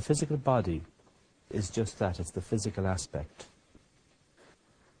 the physical body is just that, it's the physical aspect.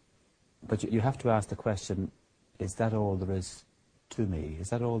 But you have to ask the question, is that all there is to me? Is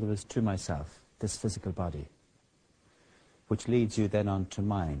that all there is to myself, this physical body? Which leads you then on to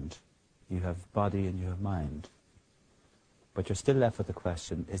mind. You have body and you have mind. But you're still left with the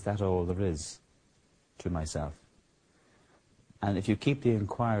question, is that all there is to myself? And if you keep the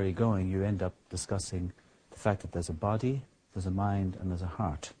inquiry going, you end up discussing the fact that there's a body, there's a mind, and there's a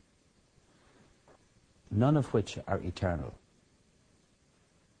heart. None of which are eternal.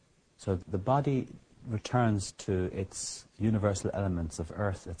 So the body returns to its universal elements of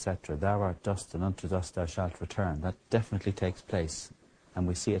earth, etc. Thou art dust, and unto dust thou shalt return. That definitely takes place, and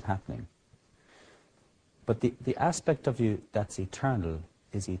we see it happening. But the aspect of you that's eternal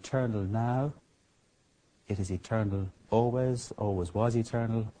is eternal now. It is eternal always, always was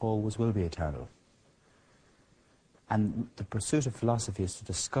eternal, always will be eternal. And the pursuit of philosophy is to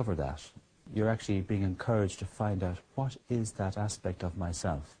discover that. You're actually being encouraged to find out what is that aspect of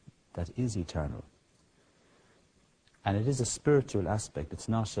myself that is eternal. And it is a spiritual aspect. It's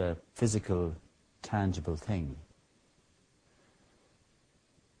not a physical, tangible thing.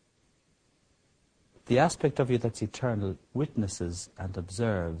 The aspect of you that's eternal witnesses and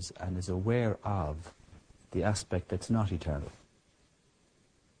observes and is aware of the aspect that's not eternal.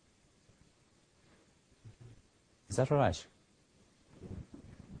 Is that all right?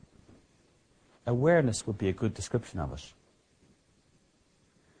 Awareness would be a good description of it.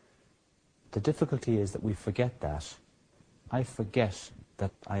 The difficulty is that we forget that. I forget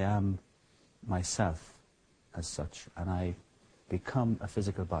that I am myself as such, and I become a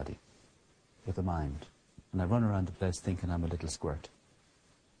physical body with a mind. And I run around the place thinking I'm a little squirt.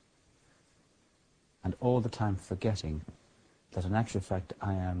 And all the time forgetting that in actual fact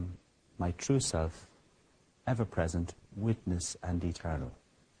I am my true self, ever-present, witness and eternal.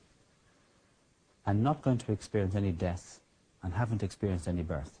 I'm not going to experience any death and haven't experienced any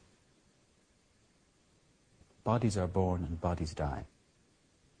birth. Bodies are born and bodies die.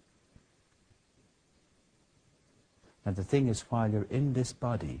 Now the thing is, while you're in this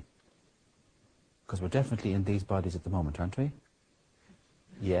body, because we're definitely in these bodies at the moment, aren't we?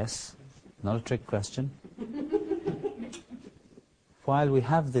 Yes, not a trick question. While we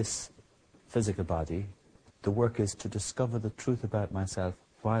have this physical body, the work is to discover the truth about myself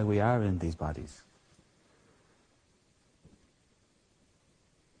while we are in these bodies.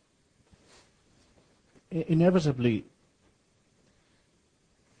 Inevitably,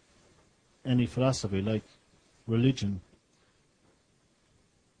 any philosophy like religion,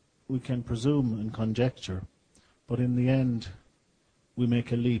 we can presume and conjecture, but in the end we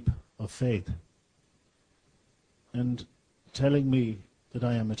make a leap of faith. And telling me that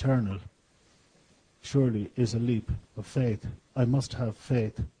I am eternal surely is a leap of faith. I must have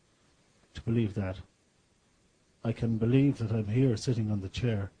faith to believe that. I can believe that I'm here sitting on the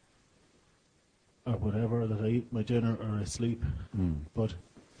chair or whatever, that I eat my dinner or I sleep. But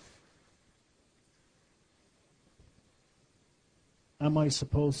am I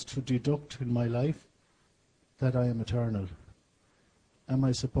supposed to deduct in my life that I am eternal? Am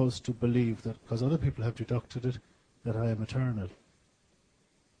I supposed to believe that, because other people have deducted it, that I am eternal?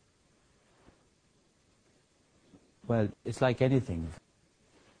 Well, it's like anything. I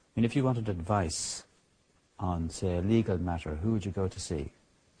mean, if you wanted advice on, say, a legal matter, who would you go to see?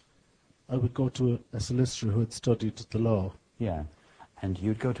 I would go to a solicitor who had studied the law. Yeah, and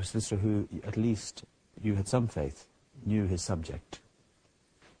you'd go to a solicitor who, at least, you had some faith, knew his subject.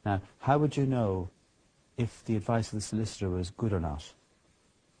 Now, how would you know if the advice of the solicitor was good or not?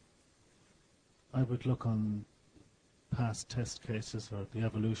 I would look on past test cases or the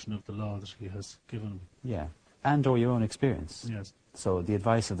evolution of the law that he has given me. Yeah, and or your own experience. Yes. So the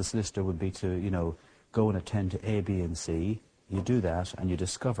advice of the solicitor would be to, go and attend to A, B, and C. You do that, and you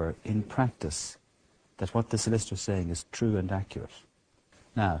discover in practice that what the solicitor is saying is true and accurate.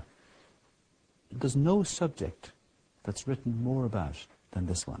 Now, there's no subject that's written more about than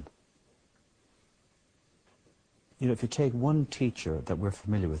this one. If you take one teacher that we're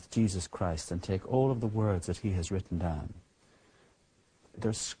familiar with, Jesus Christ, and take all of the words that he has written down,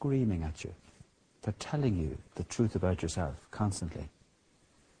 they're screaming at you. They're telling you the truth about yourself constantly.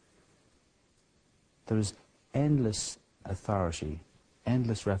 There is endless authority,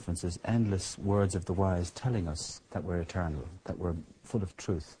 endless references, endless words of the wise telling us that we're eternal, that we're full of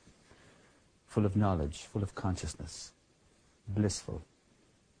truth, full of knowledge, full of consciousness, blissful.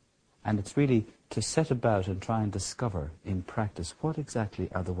 And it's really to set about and try and discover in practice what exactly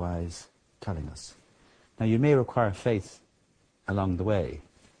are the wise telling us. Now, you may require faith along the way,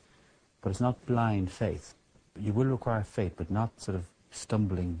 but it's not blind faith. You will require faith, but not sort of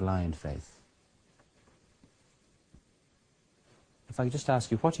stumbling blind faith. If I could just ask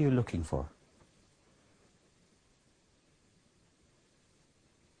you, what are you looking for?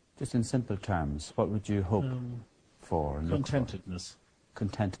 Just in simple terms, what would you hope for and look for? Contentedness.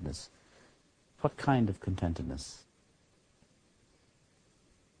 Contentedness. What kind of contentedness?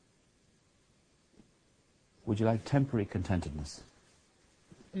 Would you like temporary contentedness?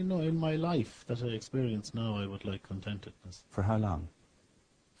 In my life that I experience now, I would like contentedness. For how long?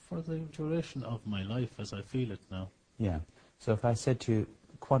 For the duration of my life as I feel it now. Yeah. So if I said to you,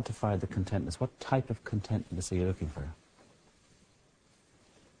 quantify the contentedness, what type of contentedness are you looking for?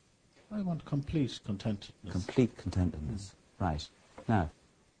 I want complete contentedness. Complete contentedness. Right. Now,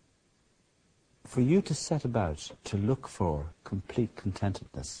 for you to set about to look for complete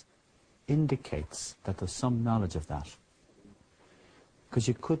contentedness indicates that there's some knowledge of that. Because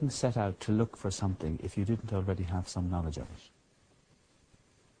you couldn't set out to look for something if you didn't already have some knowledge of it.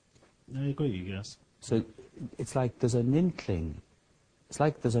 I agree, yes. So it's like there's an inkling, it's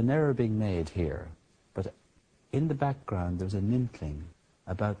like there's an error being made here, but in the background there's an inkling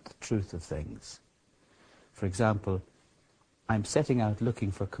about the truth of things. For example, I'm setting out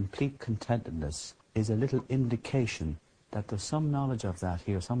looking for complete contentedness is a little indication that there's some knowledge of that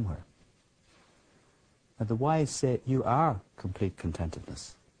here somewhere. Now the wise say you are complete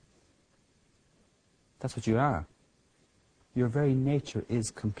contentedness. That's what you are. Your very nature is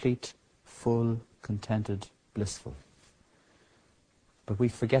complete, full, contented, blissful. But we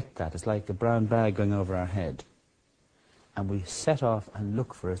forget that. It's like a brown bag going over our head. And we set off and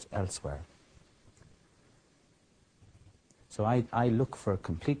look for it elsewhere. So I look for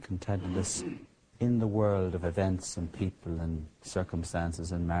complete contentedness in the world of events and people and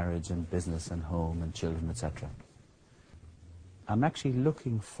circumstances and marriage and business and home and children, etc. I'm actually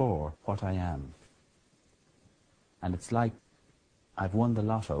looking for what I am. And it's like I've won the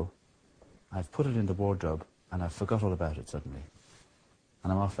lotto, I've put it in the wardrobe, and I've forgot all about it suddenly.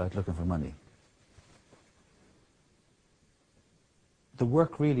 And I'm off out looking for money. The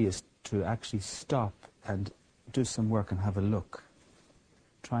work really is to actually stop and do some work and have a look.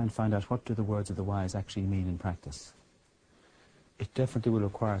 Try and find out what do the words of the wise actually mean in practice. It definitely will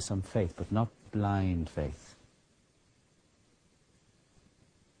require some faith, but not blind faith.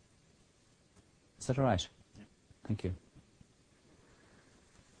 Is that all right? Yeah. Thank you.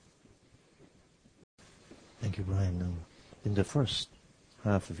 Thank you, Brian. In the first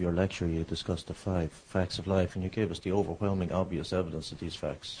half of your lecture, you discussed the 5 facts of life, and you gave us the overwhelming, obvious evidence that these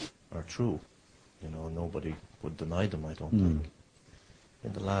facts are true. Nobody would deny them, I don't think.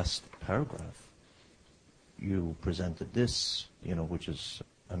 In the last paragraph, you presented this, which is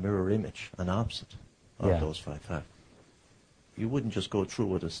a mirror image, an opposite of those 5 facts. You wouldn't just go through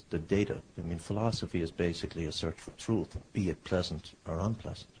with us the data. I mean, philosophy is basically a search for truth, be it pleasant or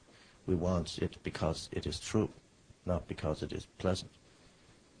unpleasant. We want it because it is true. not because it is pleasant.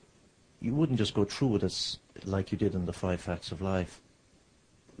 You wouldn't just go through it as like you did in the 5 facts of life,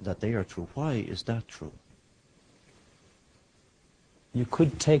 that they are true. Why is that true? You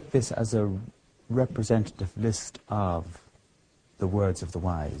could take this as a representative list of the words of the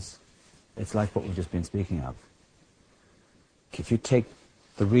wise. It's like what we've just been speaking of. If you take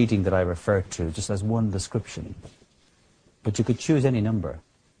the reading that I referred to just as one description, but you could choose any number.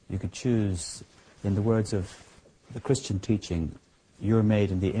 You could choose, in the words of the Christian teaching, you're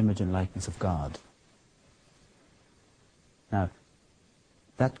made in the image and likeness of God. Now,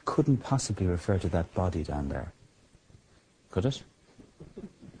 that couldn't possibly refer to that body down there. Could it?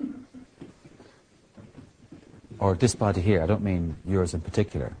 Or this body here, I don't mean yours in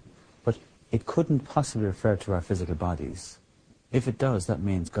particular. But it couldn't possibly refer to our physical bodies. If it does, that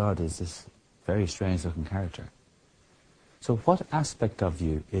means God is this very strange-looking character. So what aspect of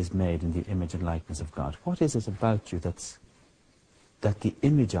you is made in the image and likeness of God? What is it about you that the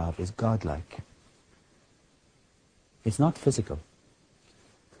image of is godlike? It's not physical.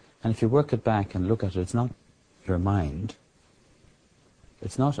 And if you work it back and look at it, it's not your mind.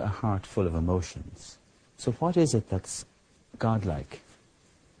 It's not a heart full of emotions. So what is it that's godlike?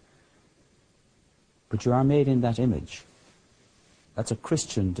 But you are made in that image. That's a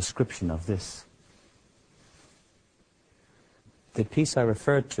Christian description of this. The piece I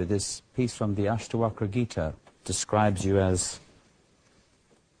referred to, this piece from the Ashtavakra Gita, describes you as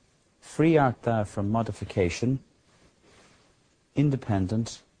free art thou from modification,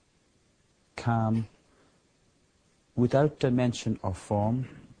 independent, calm, without dimension or form,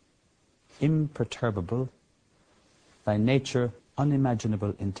 imperturbable, thy nature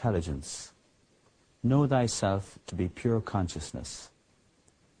unimaginable intelligence. Know thyself to be pure consciousness.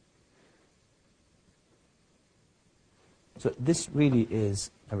 So this really is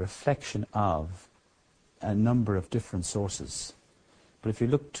a reflection of a number of different sources. But if you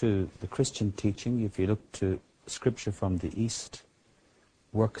look to the Christian teaching, if you look to scripture from the East,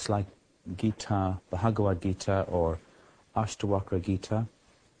 works like Gita, Bhagavad Gita or Ashtavakra Gita,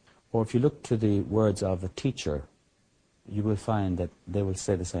 or if you look to the words of a teacher, you will find that they will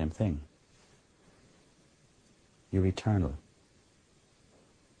say the same thing. You're eternal.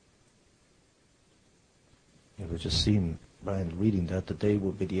 It would just seem, Brian, reading that they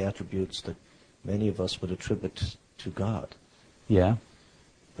would be the attributes that many of us would attribute to God. Yeah.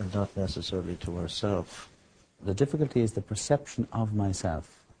 And not necessarily to ourselves. The difficulty is the perception of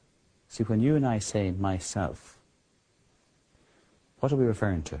myself. See, when you and I say myself, what are we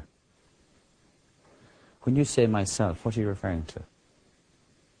referring to? When you say myself, what are you referring to?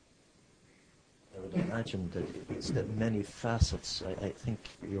 I would imagine that it's the many facets. I think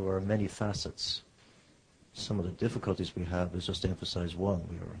there are many facets. Some of the difficulties we have is just to emphasize one.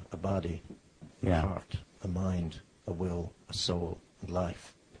 We are a body, a heart, a mind, a will, a soul, and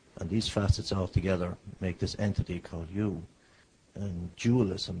life. And these facets all together make this entity called you. And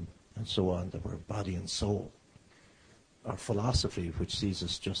dualism and so on, that we're body and soul. Our philosophy, which sees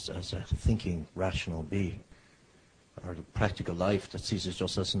us just as a thinking, rational being, or the practical life that sees us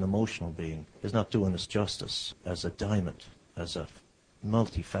just as an emotional being, is not doing us justice as a diamond, as a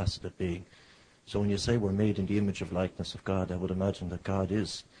multifaceted being. So when you say we're made in the image of likeness of God, I would imagine that God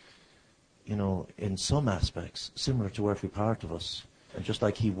is, in some aspects, similar to every part of us. And just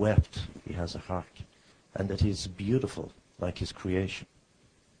like he wept, he has a heart. And that he's beautiful, like his creation.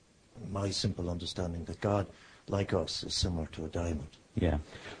 My simple understanding that God, like us, is similar to a diamond. Yeah.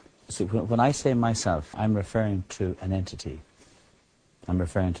 So when I say myself, I'm referring to an entity. I'm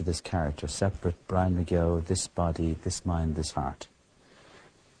referring to this character, separate Brian McGill, this body, this mind, this heart.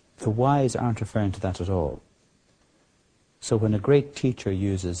 The wise aren't referring to that at all. So when a great teacher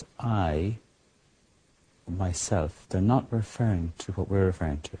uses I, myself, they're not referring to what we're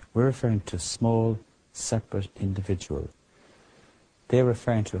referring to. We're referring to a small, separate individual. They're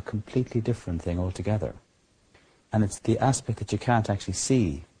referring to a completely different thing altogether. And it's the aspect that you can't actually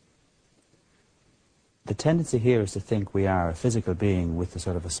see. The tendency here is to think we are a physical being with a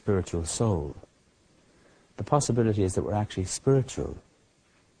sort of a spiritual soul. The possibility is that we're actually spiritual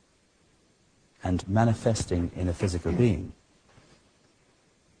and manifesting in a physical being.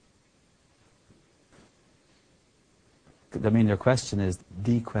 I mean, your question is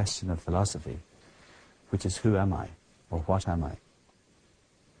the question of philosophy, which is who am I, or what am I?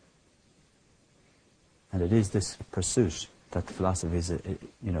 And it is this pursuit that philosophy is,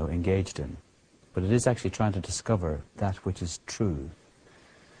 engaged in. But it is actually trying to discover that which is true.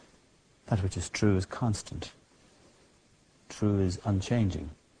 That which is true is constant. True is unchanging.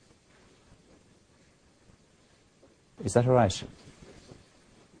 Is that all right?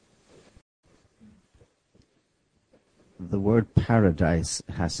 The word paradise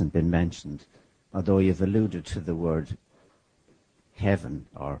hasn't been mentioned, although you've alluded to the word heaven,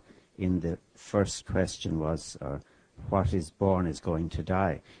 or in the first question was, what is born is going to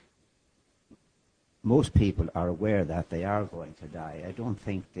die. Most people are aware that they are going to die. I don't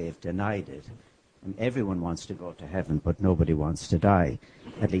think they've denied it. And everyone wants to go to heaven, but nobody wants to die,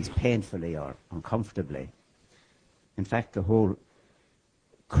 at least painfully or uncomfortably. In fact, the whole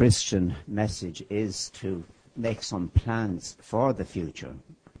Christian message is to make some plans for the future.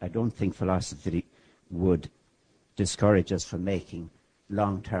 I don't think philosophy would discourage us from making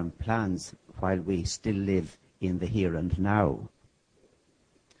long-term plans while we still live in the here and now.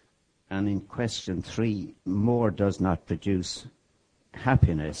 And in question 3, more does not produce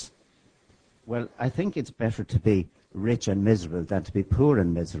happiness. Well, I think it's better to be rich and miserable than to be poor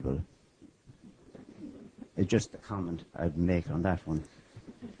and miserable. It's just a comment I'd make on that one.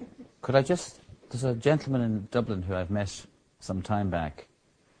 Could I just... There's a gentleman in Dublin who I've met some time back.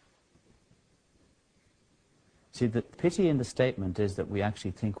 See, the pity in the statement is that we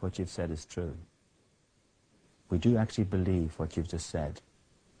actually think what you've said is true. We do actually believe what you've just said,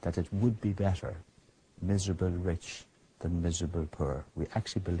 that it would be better miserable rich than miserable poor. We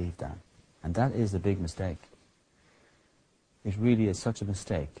actually believe that. And that is a big mistake. It really is such a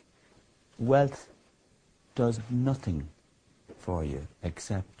mistake. Wealth does nothing for you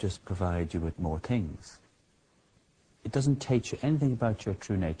except just provide you with more things. It doesn't teach you anything about your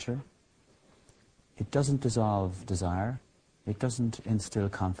true nature. It doesn't dissolve desire. It doesn't instill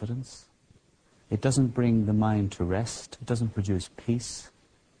confidence. It doesn't bring the mind to rest. It doesn't produce peace.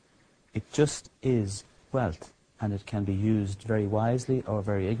 It just is wealth, and it can be used very wisely or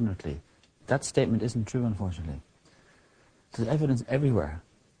very ignorantly. That statement isn't true, unfortunately. There's evidence everywhere.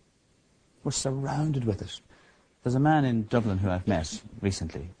 We're surrounded with it. There's a man in Dublin who I've met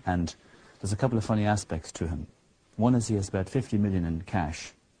recently, and there's a couple of funny aspects to him. One is he has about 50 million in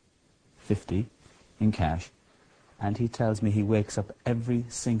cash. 50 in cash. And he tells me he wakes up every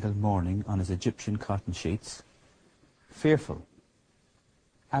single morning on his Egyptian cotton sheets, fearful,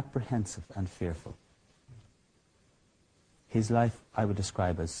 apprehensive and fearful. His life I would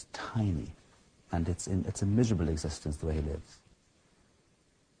describe as tiny, and it's a miserable existence the way he lives.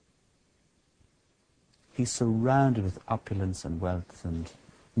 He's surrounded with opulence and wealth and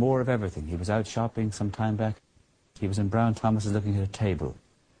more of everything. He was out shopping some time back. He was in Brown Thomas's looking at a table,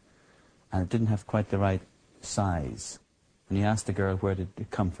 and it didn't have quite the right size. And he asked the girl where did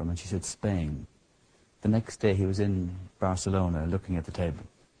it come from, and she said Spain. The next day he was in Barcelona looking at the table.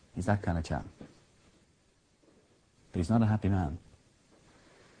 He's that kind of chap. But he's not a happy man.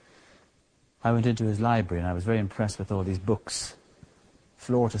 I went into his library and I was very impressed with all these books,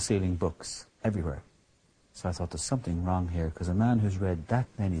 floor-to-ceiling books, everywhere. So I thought there's something wrong here, because a man who's read that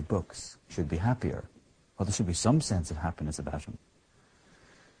many books should be happier. Or there should be some sense of happiness about him.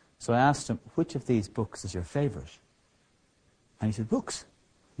 So I asked him, which of these books is your favourite? And he said, books.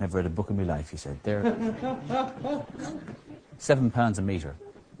 Never read a book in my life, he said. They're £7 a metre.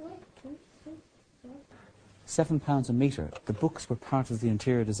 £7 a metre. The books were part of the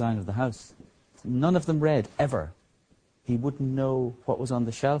interior design of the house. None of them read, ever. He wouldn't know what was on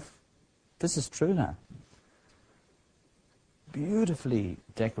the shelf. This is true now. Beautifully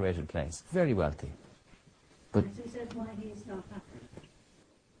decorated place, very wealthy. But as he said, why he is not happy.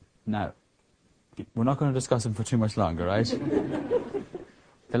 Now, we're not going to discuss him for too much longer, right?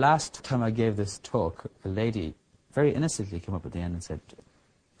 The last time I gave this talk, a lady very innocently came up at the end and said,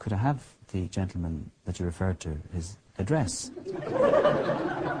 could I have the gentleman that you referred to, his address?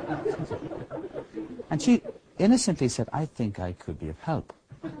 And she innocently said, I think I could be of help.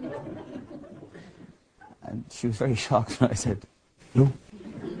 And she was very shocked when I said, no.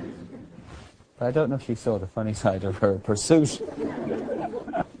 But I don't know if she saw the funny side of her pursuit.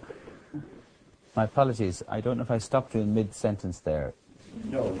 My apologies. I don't know if I stopped you in mid-sentence there.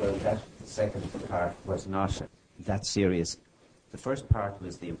 No, well, that second part was not that serious. The first part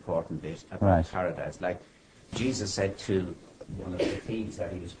was the important bit about paradise. Like Jesus said to one of the thieves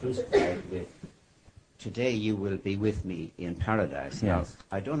that he was crucified with, today you will be with me in paradise. Now,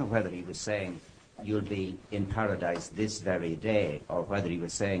 I don't know whether he was saying you'll be in paradise this very day, or whether he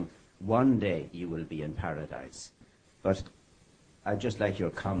was saying one day you will be in paradise. But I'd just like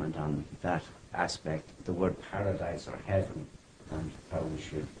your comment on that aspect, the word paradise or heaven, and how we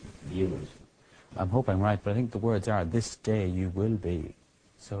should view it. I hope I'm right, but I think the words are, this day you will be.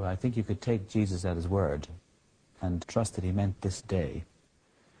 So I think you could take Jesus at his word and trust that he meant this day.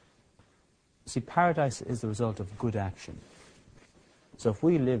 See, paradise is the result of good action. So if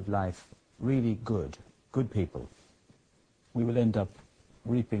we live life really good people, we will end up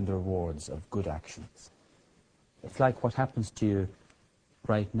reaping the rewards of good actions. It's like what happens to you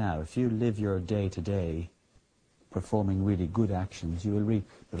right now. If you live your day to day performing really good actions, you will reap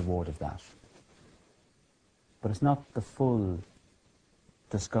the reward of that. But it's not the full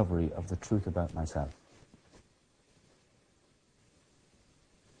discovery of the truth about myself.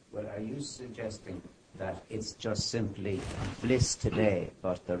 Well, are you suggesting that it's just simply bliss today,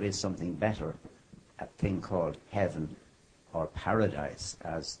 but there is something better, a thing called heaven or paradise,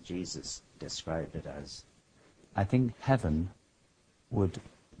 as Jesus described it as? I think heaven would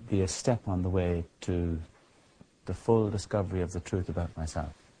be a step on the way to the full discovery of the truth about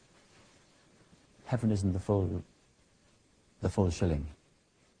myself. Heaven isn't the full shilling.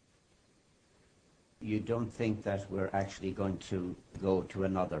 You don't think that we're actually going to go to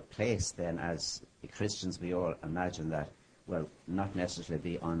another place then? As Christians, we all imagine that, well, not necessarily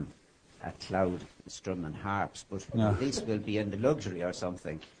be on a cloud strumming harps, but No. at least we'll be in the luxury or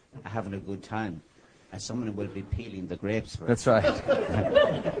something, having a good time, and someone will be peeling the grapes for us. That's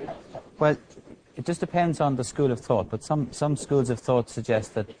right. Well, it just depends on the school of thought, but some schools of thought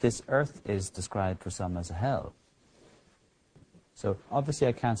suggest that this earth is described for some as a hell. So obviously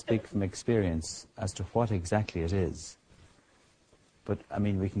I can't speak from experience as to what exactly it is. But, I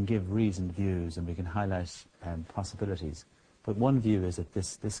mean, we can give reasoned views and we can highlight possibilities. But one view is that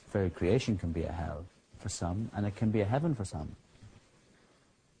this very creation can be a hell for some, and it can be a heaven for some.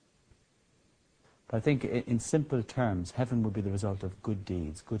 But I think in simple terms, heaven would be the result of good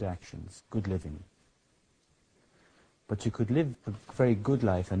deeds, good actions, good living. But you could live a very good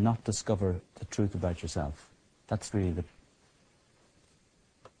life and not discover the truth about yourself. That's really the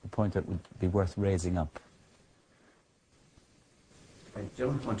point that would be worth raising up. I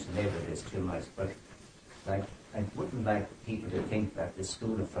don't want to labour this too much, but I wouldn't like people to think that the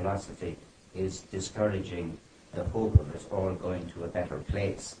school of philosophy is discouraging the hope of us all going to a better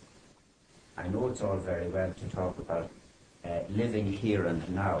place. I know it's all very well to talk about living here and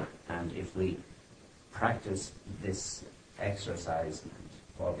now, and if we practice this exercise and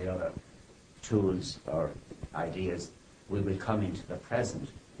all the other tools or ideas, we will come into the present.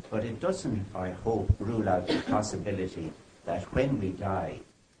 But it doesn't, I hope, rule out the possibility that when we die,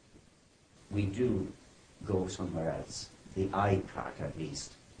 we do go somewhere else. The I part, at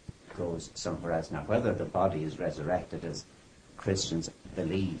least, goes somewhere else. Now, whether the body is resurrected, as Christians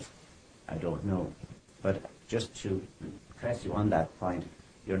believe, I don't know. But just to press you on that point,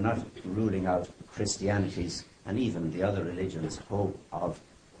 you're not ruling out Christianity's and even the other religions' hope of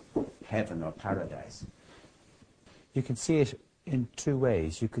heaven or paradise. You can see it in two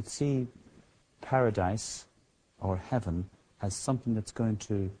ways. You could see paradise or heaven as something that's going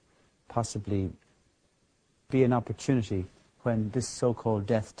to possibly be an opportunity when this so-called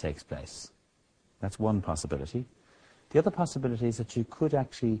death takes place. That's one possibility. The other possibility is that you could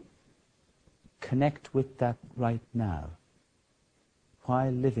actually connect with that right now.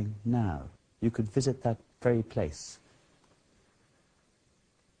 While living now, you could visit that very place.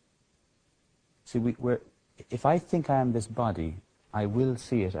 See, if I think I am this body, I will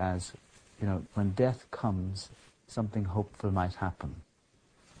see it as, when death comes, something hopeful might happen.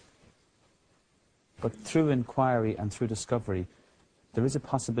 But through inquiry and through discovery, there is a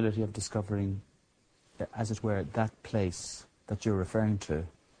possibility of discovering, as it were, that place that you're referring to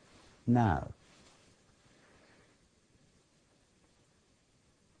now.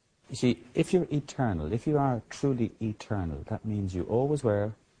 You see, if you're eternal, if you are truly eternal, that means you always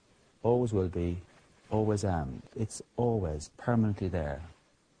were, always will be, always am. It's always permanently there.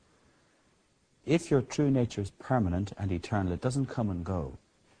 If your true nature is permanent and eternal, it doesn't come and go.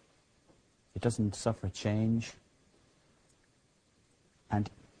 It doesn't suffer change. And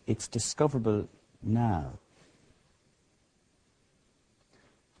it's discoverable now.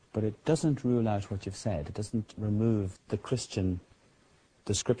 But it doesn't rule out what you've said. It doesn't remove the Christian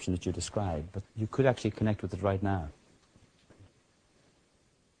description that you described, but you could actually connect with it right now.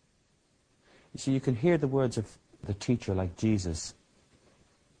 You see, you can hear the words of the teacher like Jesus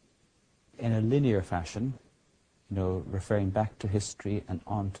in a linear fashion, referring back to history and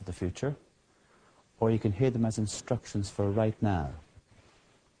on to the future, or you can hear them as instructions for right now.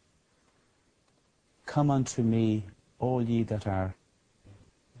 Come unto me, all ye that are...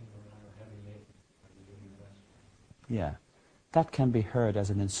 Yeah. That can be heard as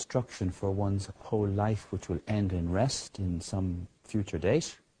an instruction for one's whole life, which will end in rest in some future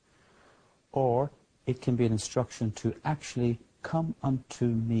date. Or it can be an instruction to actually come unto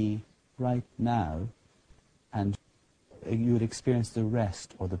me right now, and you would experience the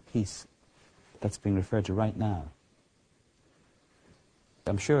rest or the peace that's being referred to right now.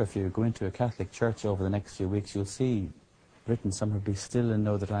 I'm sure if you go into a Catholic church over the next few weeks, you'll see written somewhere, "Be still and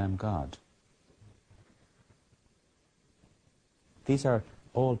know that I am God." These are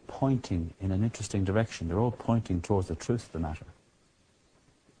all pointing in an interesting direction. They're all pointing towards the truth of the matter.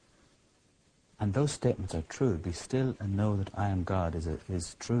 And those statements are true. Be still and know that I am God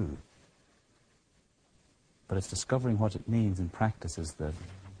is true. But it's discovering what it means in practice is the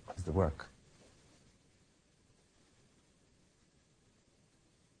work.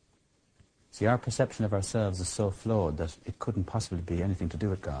 See, our perception of ourselves is so flawed that it couldn't possibly be anything to do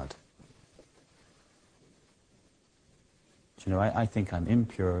with God. You know, I think I'm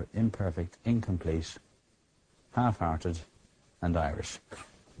impure, imperfect, incomplete, half-hearted, and Irish.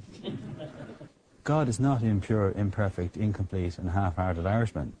 God is not impure, imperfect, incomplete, and half-hearted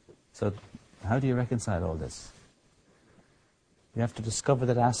Irishman. So how do you reconcile all this? You have to discover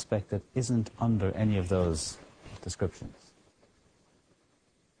that aspect that isn't under any of those descriptions.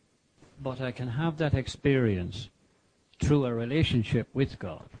 But I can have that experience through a relationship with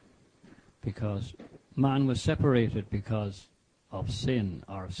God, because man was separated because of sin,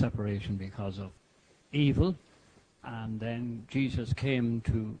 or separation because of evil, and then Jesus came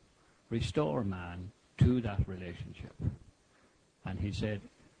to restore man to that relationship. And he said,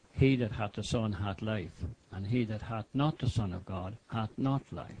 he that hath the Son hath life, and he that hath not the Son of God hath not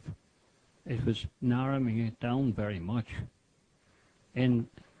life. It was narrowing it down very much in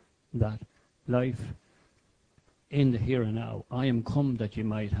that life in the here and now. I am come that you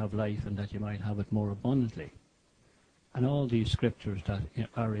might have life and that you might have it more abundantly. And all these scriptures that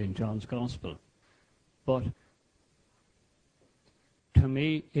are in John's Gospel. But to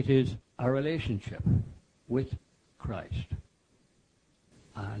me, it is a relationship with Christ.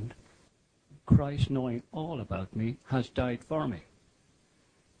 And Christ, knowing all about me, has died for me.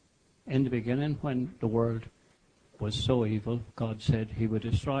 In the beginning, when the world was so evil, God said he would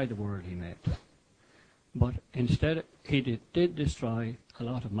destroy the world he made. But instead, he did destroy a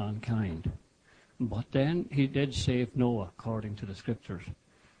lot of mankind. But then he did save Noah, according to the scriptures.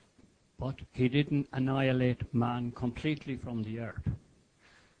 But he didn't annihilate man completely from the earth.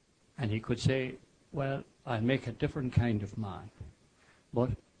 And he could say, well, I'll make a different kind of man. But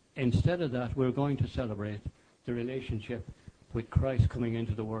instead of that, we're going to celebrate the relationship with Christ coming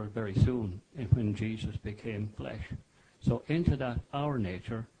into the world very soon, when Jesus became flesh. So into that, our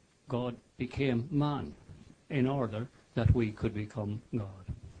nature, God became man, in order that we could become God.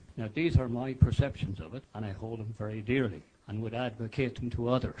 Now, these are my perceptions of it, and I hold them very dearly, and would advocate them to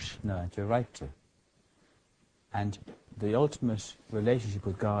others. No, and you're right to. And the ultimate relationship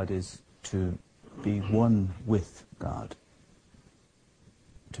with God is to be one with God.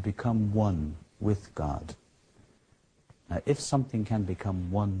 To become one with God. Now, if something can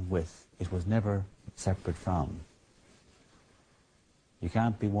become one with, it was never separate from. You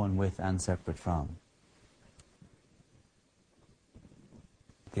can't be one with and separate from.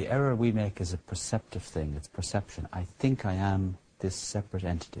 The error we make is a perceptive thing. It's perception. I think I am this separate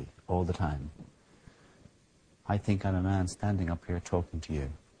entity all the time. I think I'm a man standing up here talking to you.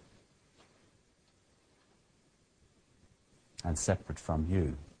 And separate from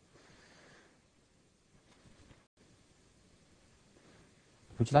you.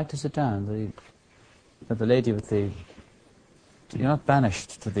 Would you like to sit down? The lady with the... You're not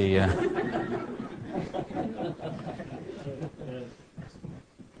banished to the...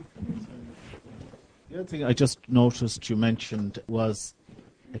 The other thing I just noticed you mentioned was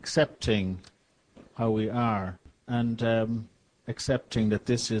accepting how we are, and accepting that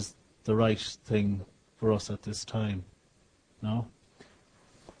this is the right thing for us at this time. No?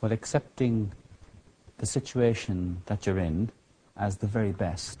 Well, accepting the situation that you're in as the very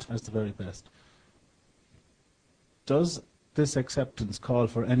best. As the very best. Does this acceptance call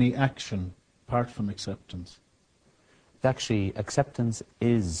for any action apart from acceptance? Actually, acceptance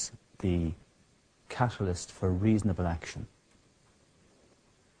is the catalyst for reasonable action.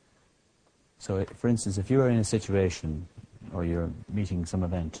 So, for instance, if you are in a situation or you're meeting some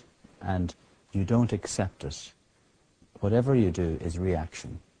event and you don't accept it, whatever you do is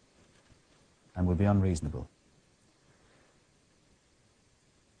reaction and will be unreasonable.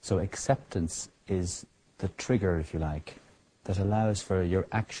 So acceptance is the trigger, if you like, that allows for your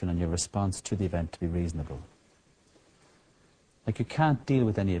action and your response to the event to be reasonable. Like, you can't deal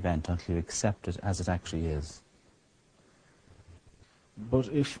with any event until you accept it as it actually is. But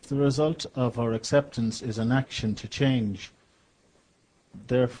if the result of our acceptance is an action to change,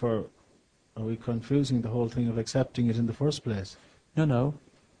 therefore, are we confusing the whole thing of accepting it in the first place? No.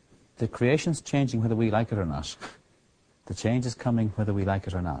 The creation's changing whether we like it or not. The change is coming whether we like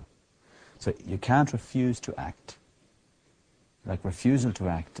it or not. So you can't refuse to act. Like, refusal to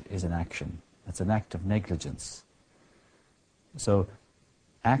act is an action. It's an act of negligence. So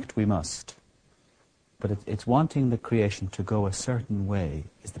act we must. But it's wanting the creation to go a certain way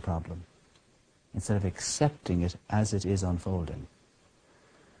is the problem, instead of accepting it as it is unfolding.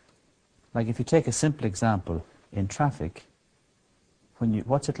 Like if you take a simple example, in traffic,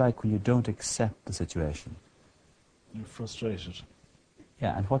 what's it like when you don't accept the situation? You're frustrated.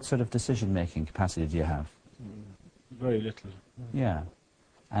 Yeah, and what sort of decision-making capacity do you have? Very little. Yeah,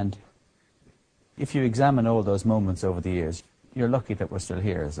 and if you examine all those moments over the years, you're lucky that we're still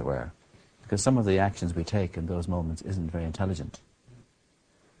here, as it were, because some of the actions we take in those moments isn't very intelligent.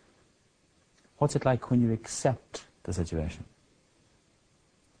 What's it like when you accept the situation?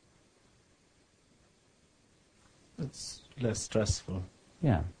 It's less stressful.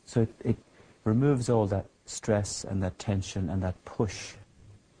 Yeah, so it removes all that stress and that tension and that push.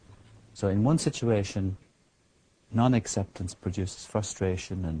 So in one situation, non-acceptance produces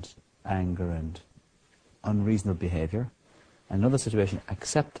frustration and anger and unreasonable behavior. In another situation,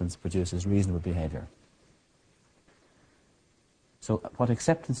 acceptance produces reasonable behavior. So what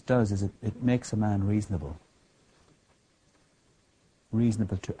acceptance does is it makes a man reasonable.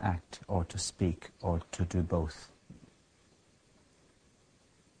 Reasonable to act or to speak or to do both.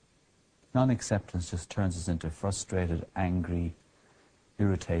 Non-acceptance just turns us into frustrated, angry,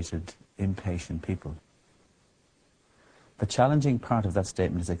 irritated, impatient people. The challenging part of that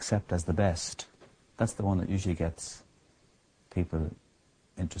statement is accept as the best. That's the one that usually gets people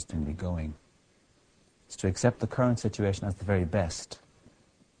interestingly going. It's to accept the current situation as the very best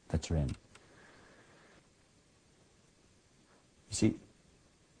that you're in. You see,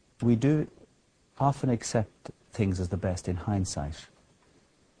 we do often accept things as the best in hindsight.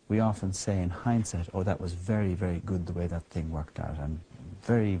 We often say in hindsight, oh, that was very, very good the way that thing worked out. I'm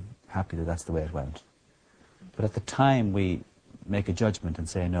very happy that that's the way it went. But at the time we make a judgment and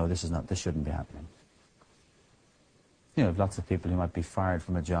say, no, this shouldn't be happening. You know, lots of people who might be fired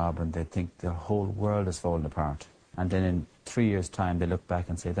from a job and they think their whole world is falling apart. And then in 3 years' time they look back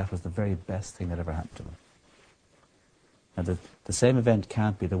and say, that was the very best thing that ever happened to them. Now the same event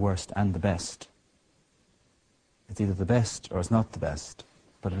can't be the worst and the best. It's either the best or it's not the best.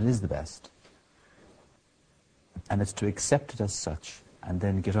 But it is the best. And it's to accept it as such and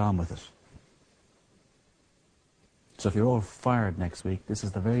then get on with it. So if you're all fired next week, this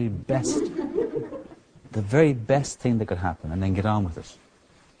is the very best thing that could happen, and then get on with it.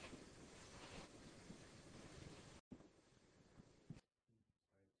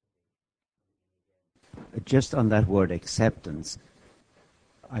 Just on that word acceptance,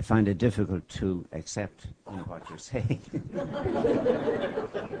 I find it difficult to accept what you're saying.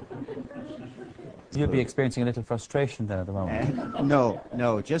 You'll be experiencing a little frustration then at the moment.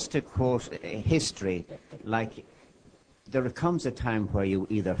 No, just to quote history, like there comes a time where you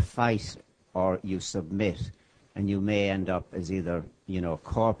either fight or you submit, and you may end up as either,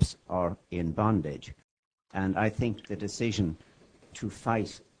 corpse or in bondage. And I think the decision to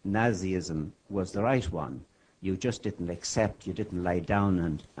fight Nazism was the right one. You just didn't accept, you didn't lie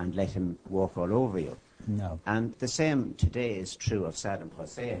down and let him walk all over you. No. And the same today is true of Saddam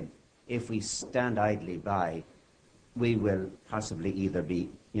Hussein. If we stand idly by, we will possibly either be,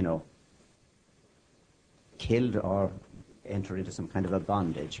 killed or enter into some kind of a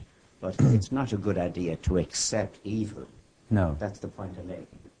bondage. But it's not a good idea to accept evil. No. That's the point I'm making.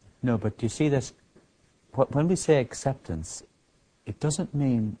 No, but you see that when we say acceptance, it doesn't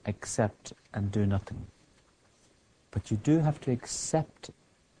mean accept and do nothing. But you do have to accept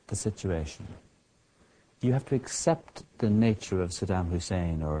the situation. You have to accept the nature of Saddam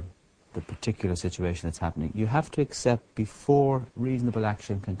Hussein or the particular situation that's happening. You have to accept before reasonable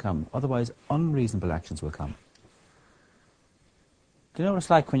action can come. Otherwise, unreasonable actions will come. Do you know what it's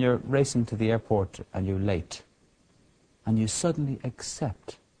like when you're racing to the airport and you're late, and you suddenly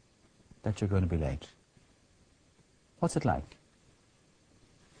accept that you're going to be late? What's it like?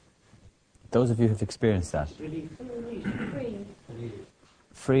 Those of you who've experienced that.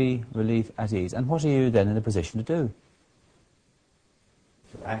 Free, relief, at ease. And what are you then in a position to do?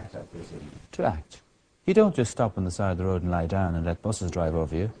 To act, I presume. To act. You don't just stop on the side of the road and lie down and let buses drive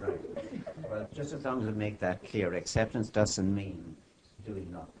over you. Right. Well, just as long as we make that clear, acceptance doesn't mean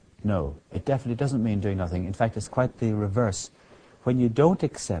doing nothing. No, it definitely doesn't mean doing nothing. In fact, it's quite the reverse. When you don't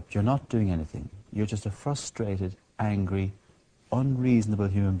accept, you're not doing anything. You're just a frustrated, angry, unreasonable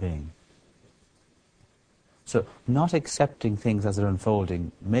human being. So not accepting things as they're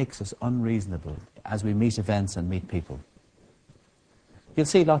unfolding makes us unreasonable as we meet events and meet people. You'll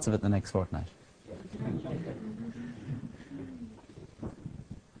see lots of it in the next fortnight.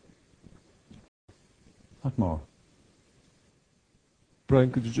 What more?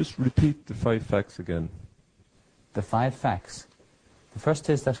 Brian, could you just repeat the 5 facts again? The 5 facts. The first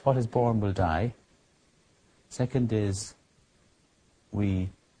is that what is born will die. Second is we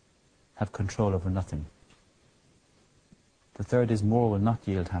have control over nothing. The third is more will not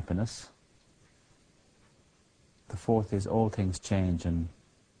yield happiness. The fourth is all things change and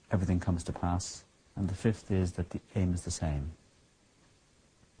everything comes to pass. And the fifth is that the aim is the same.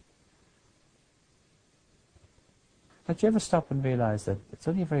 Like, do you ever stop and realize that it's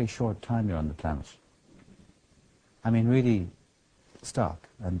only a very short time you're on the planet? I mean, really stop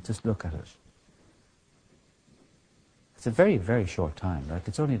and just look at it. It's a very, very short time. Like,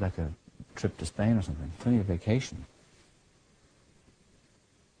 it's only like a trip to Spain or something. It's only a vacation.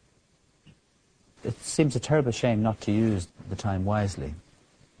 It seems a terrible shame not to use the time wisely.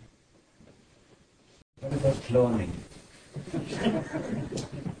 What about cloning?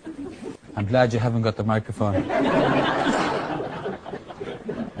 I'm glad you haven't got the microphone.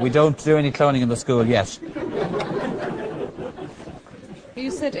 We don't do any cloning in the school yet. You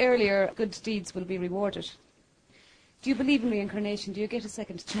said earlier good deeds will be rewarded. Do you believe in reincarnation? Do you get a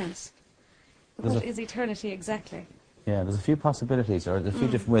second chance? What is eternity exactly? Yeah, there's a few possibilities, or a few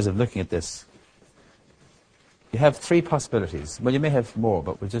different ways of looking at this. You have three possibilities. Well, you may have more,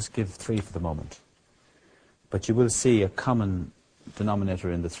 but we'll just give three for the moment. But you will see a common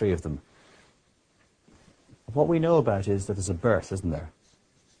denominator in the three of them. What we know about is that there's a birth, isn't there?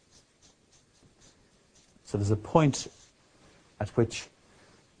 So there's a point at which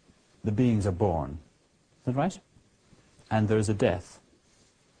the beings are born. Is that right? And there is a death.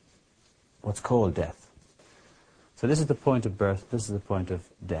 What's called death. So this is the point of birth, this is the point of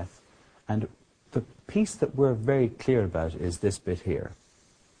death. And the piece that we're very clear about is this bit here.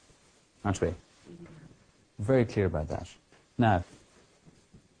 Aren't we? Very clear about that. Now,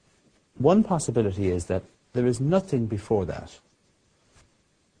 one possibility is that there is nothing before that,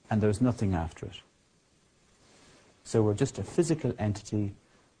 and there's nothing after it. So we're just a physical entity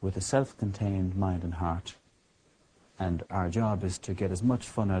with a self-contained mind and heart, and our job is to get as much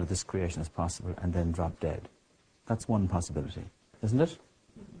fun out of this creation as possible and then drop dead. That's one possibility, isn't it?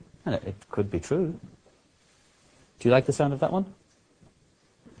 And it could be true. Do you like the sound of that one?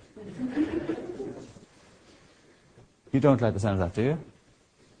 You don't like the sound of that, do you?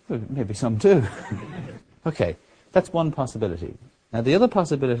 Well, maybe some do. Okay, that's one possibility. Now the other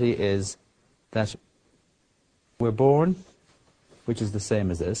possibility is that we're born, which is the same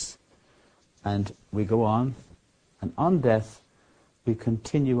as this, and we go on, and on death we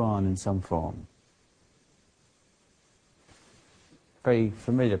continue on in some form. Very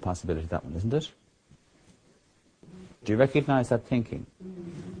familiar possibility, that one, isn't it? Do you recognize that thinking?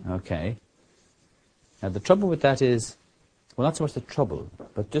 Okay. Now the trouble with that is, well, not so much the trouble,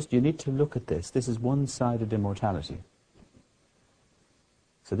 but just you need to look at this. This is one-sided immortality.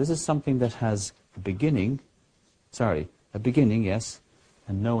 So this is something that has a beginning, yes,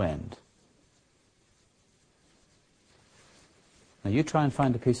 and no end. Now you try and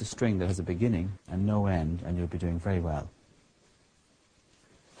find a piece of string that has a beginning and no end, and you'll be doing very well.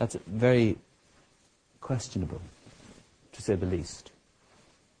 That's very questionable, to say the least.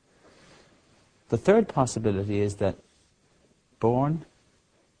 The third possibility is that born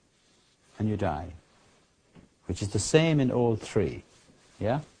and you die, which is the same in all three,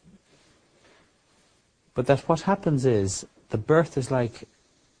 yeah? But that what happens is the birth is like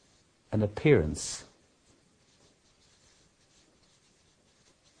an appearance,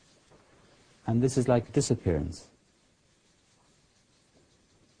 and this is like disappearance.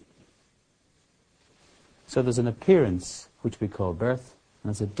 So there's an appearance which we call birth, and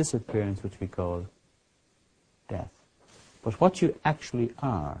there's a disappearance which we call death. But what you actually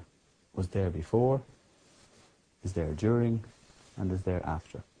are was there before, is there during, and is there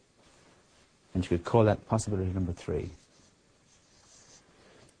after. And you could call that possibility number 3.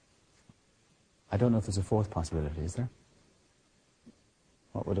 I don't know if there's a fourth possibility, is there?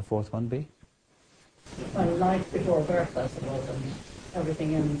 What would a fourth one be? Well, life before birth, I suppose, and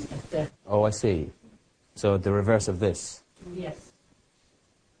everything ends at death. Oh, I see. So the reverse of this. Yes.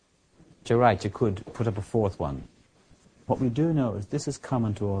 You're right, you could put up a fourth one. What we do know is this is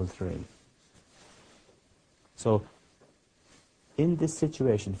common to all three. So, in this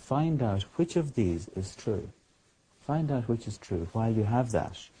situation, find out which of these is true. Find out which is true while you have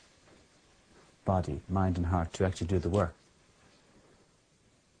that body, mind and heart to actually do the work.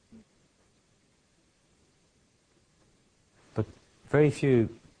 But very few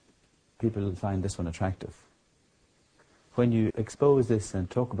people find this one attractive. When you expose this and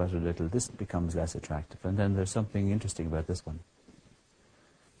talk about it a little, this becomes less attractive. And then there's something interesting about this one.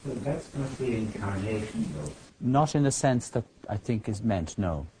 Well, that's not the incarnation, though. Not in the sense that I think is meant,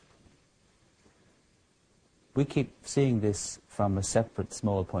 no. We keep seeing this from a separate,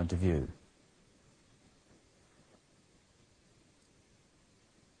 small point of view.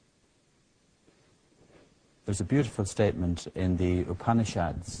 There's a beautiful statement in the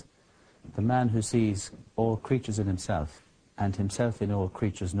Upanishads. The man who sees all creatures in himself and himself in all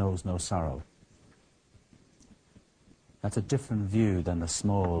creatures knows no sorrow. That's a different view than the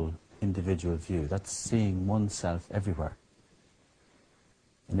small individual view. That's seeing oneself everywhere.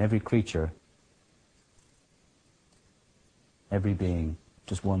 In every creature, every being,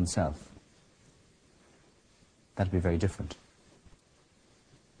 just oneself. That'd be very different.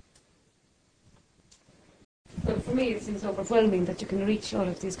 Well, for me, it seems overwhelming that you can reach all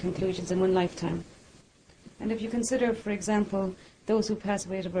of these conclusions in one lifetime. And if you consider, for example, those who pass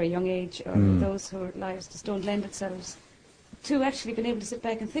away at a very young age, or those whose lives just don't lend themselves to actually being able to sit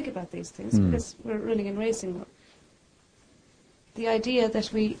back and think about these things, because we're running and racing. The idea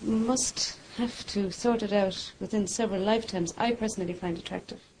that we must have to sort it out within several lifetimes, I personally find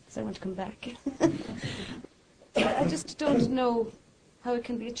attractive, because I want to come back. I just don't know how it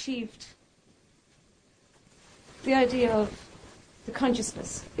can be achieved. The idea of the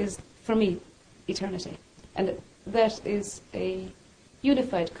consciousness is, for me, eternity. And that is a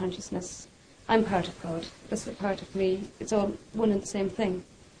unified consciousness. I'm part of God. That's a part of me. It's all one and the same thing.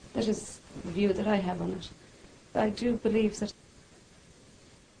 That is the view that I have on it. I do believe that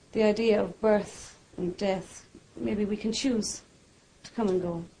the idea of birth and death, maybe we can choose to come and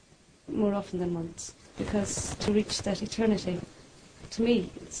go more often than once. Because to reach that eternity, to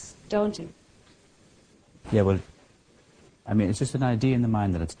me, it's daunting. Yeah, well, I mean, it's just an idea in the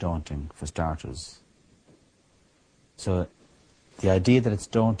mind that it's daunting, for starters. So the idea that it's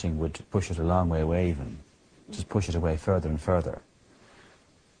daunting would push it a long way away even, just push it away further and further.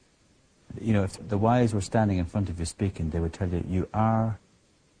 You know, if the wise were standing in front of you speaking, they would tell you, you are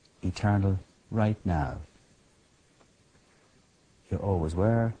eternal right now. You always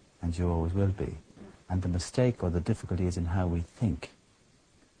were, and you always will be. And the mistake or the difficulty is in how we think.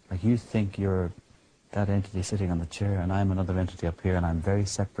 Like you think you're that entity sitting on the chair, and I'm another entity up here, and I'm very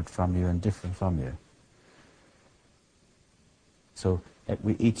separate from you and different from you. So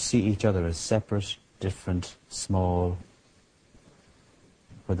we each see each other as separate, different, small.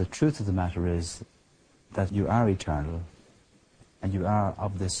 But the truth of the matter is that you are eternal, and you are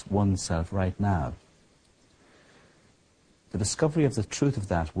of this one self right now. The discovery of the truth of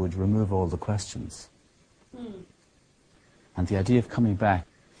that would remove all the questions. And the idea of coming back,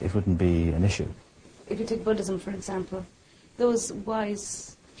 it wouldn't be an issue. If you take Buddhism, for example, those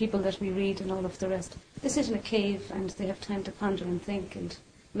wise people that we read and all of the rest, they sit in a cave and they have time to ponder and think and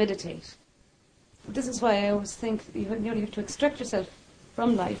meditate. This is why I always think you only have to extract yourself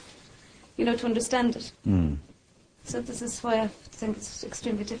from life, you know, to understand it. So this is why I think it's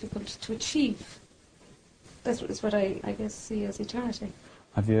extremely difficult to achieve. That's what I guess, see as eternity.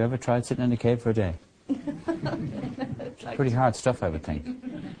 Have you ever tried sitting in a cave for a day? Pretty hard stuff, I would think.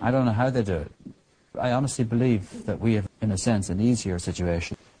 I don't know how they do it. I honestly believe that we have, in a sense, an easier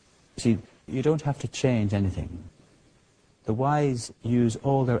situation. See, you don't have to change anything. The wise use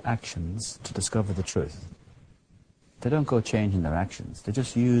all their actions to discover the truth. They don't go changing their actions. They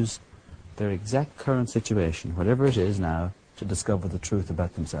just use their exact current situation, whatever it is now, to discover the truth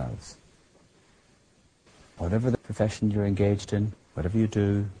about themselves. Whatever the profession you're engaged in, whatever you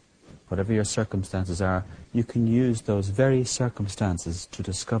do, whatever your circumstances are, you can use those very circumstances to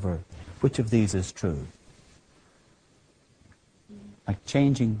discover which of these is true. Like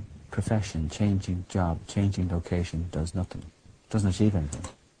changing profession, changing job, changing location does nothing. Doesn't achieve anything.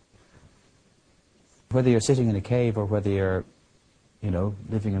 Whether you're sitting in a cave or whether you're, you know,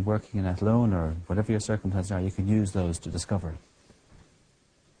 living and working in Athlone or whatever your circumstances are, you can use those to discover.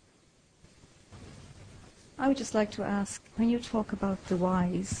 I would just like to ask, when you talk about the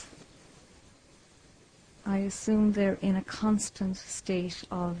wise, I assume they're in a constant state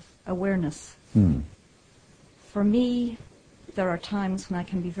of awareness. For me, there are times when I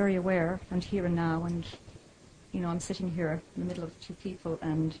can be very aware and here and now, and, you know, I'm sitting here in the middle of two people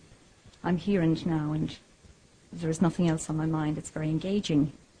and I'm here and now, and there is nothing else on my mind. It's very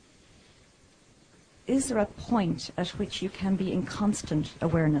engaging. Is there a point at which you can be in constant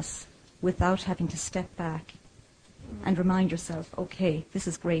awareness without having to step back and remind yourself, okay, this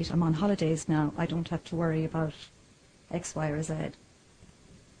is great, I'm on holidays now, I don't have to worry about X, Y, or Z?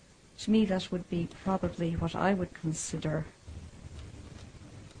 To me, that would be probably what I would consider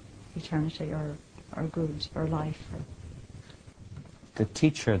eternity or good or life. The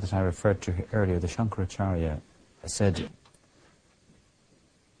teacher that I referred to earlier, the Shankaracharya, said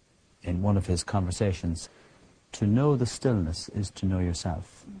in one of his conversations, to know the stillness is to know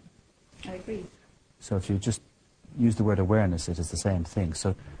yourself. I agree. So if you just use the word awareness, it is the same thing.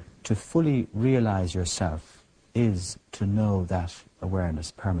 So to fully realize yourself is to know that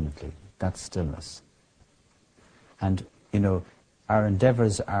awareness permanently, that stillness. And, our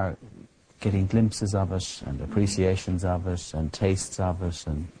endeavours are getting glimpses of it and appreciations of it and tastes of it.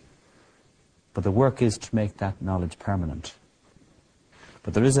 But the work is to make that knowledge permanent.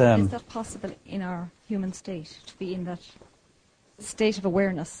 But there is Is that possible in our human state, to be in that state of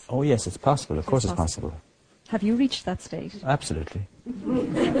awareness? Oh yes, it's possible. Of course it's possible. Have you reached that state? Absolutely.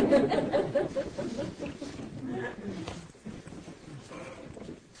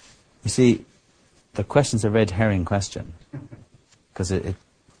 You see, the question's a red herring question, because it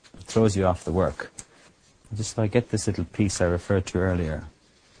throws you off the work. Just if I get this little piece I referred to earlier.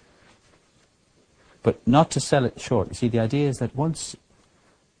 But not to sell it short. You see, the idea is that once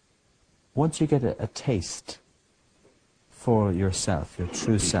you get a taste for yourself, your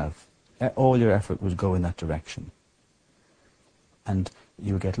true self, all your effort will go in that direction. And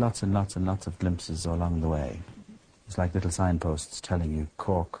you'll get lots and lots and lots of glimpses along the way. It's like little signposts telling you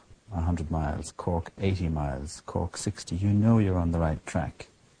Cork 100 miles, Cork 80 miles, Cork 60. You know you're on the right track.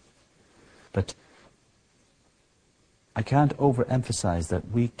 But I can't overemphasize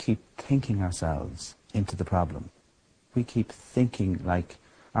that we keep thinking ourselves into the problem. We keep thinking like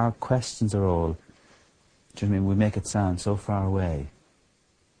our questions are all, do you know what I mean? We make it sound so far away.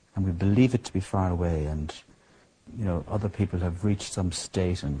 And we believe it to be far away, and other people have reached some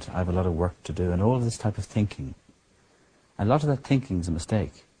state and I have a lot of work to do, and all of this type of thinking. And a lot of that thinking is a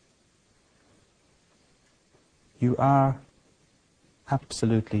mistake. You are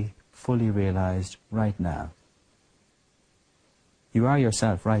absolutely fully realized right now. You are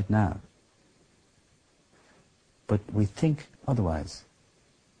yourself right now. But we think otherwise.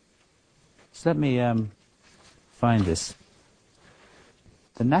 So let me find this.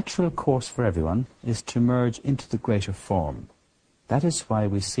 The natural course for everyone is to merge into the greater form. That is why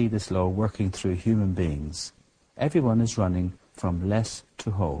we see this law working through human beings. Everyone is running from less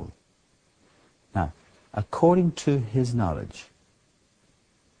to whole. Now, according to his knowledge,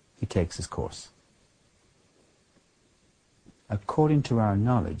 he takes his course. According to our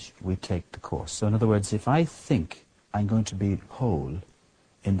knowledge, we take the course. So in other words, if I think I'm going to be whole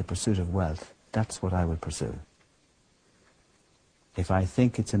in the pursuit of wealth, that's what I will pursue. If I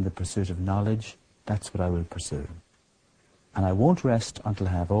think it's in the pursuit of knowledge, that's what I will pursue. And I won't rest until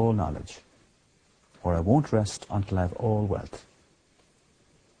I have all knowledge, or I won't rest until I have all wealth.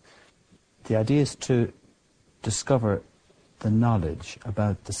 The idea is to discover the knowledge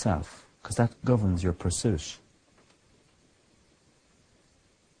about the self, because that governs your pursuit.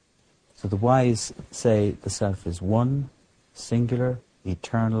 So the wise say the self is one, singular,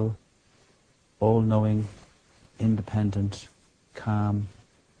 eternal, all-knowing, independent, calm.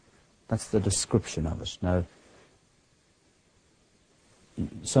 That's the description of it. Now,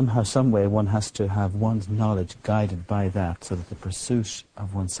 somehow, some way, one has to have one's knowledge guided by that, so that the pursuit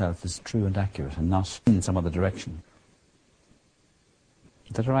of oneself is true and accurate and not in some other direction.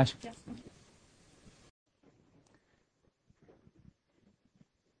 Is that all right? Yes.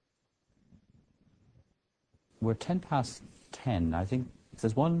 We're 10:10. I think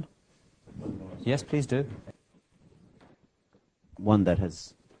there's one. Yes, please do. One that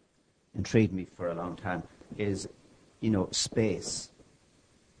has intrigued me for a long time is, space.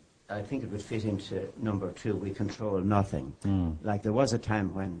 I think it would fit into number 2, we control nothing. Like there was a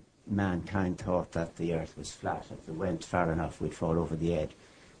time when mankind thought that the earth was flat. If we went far enough, we'd fall over the edge.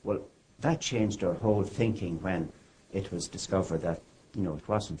 Well, that changed our whole thinking when it was discovered that, it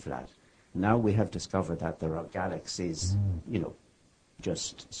wasn't flat. Now we have discovered that there are galaxies,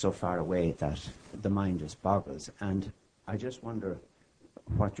 just so far away that the mind just boggles. And I just wonder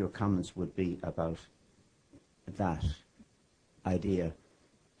what your comments would be about that idea,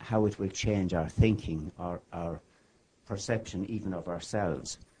 how it will change our thinking, our perception even of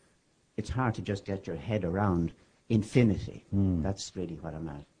ourselves. It's hard to just get your head around infinity. That's really what I'm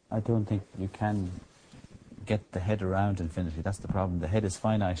at. I don't think you can get the head around infinity. That's the problem. The head is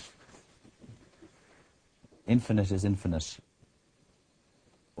finite. Infinite is infinite.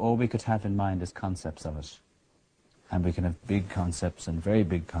 All we could have in mind is concepts of it. And we can have big concepts and very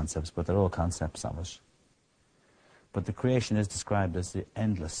big concepts, but they're all concepts of it. But the creation is described as the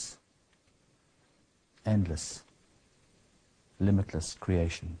endless, limitless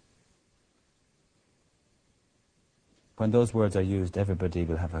creation. When those words are used, everybody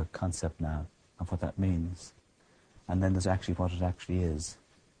will have a concept now of what that means. And then there's actually what it actually is.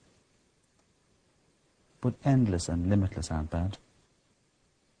 But endless and limitless aren't bad.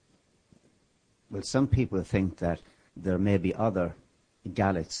 Well, some people think that there may be other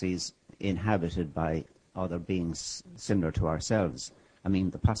galaxies inhabited by other beings similar to ourselves. I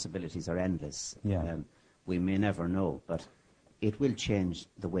mean, the possibilities are endless. Yeah. We may never know, but it will change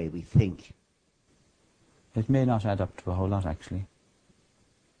the way we think. It may not add up to a whole lot, actually.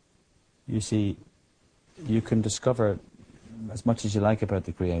 You see, you can discover as much as you like about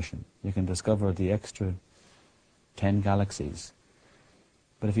the creation. You can discover the extra 10 galaxies.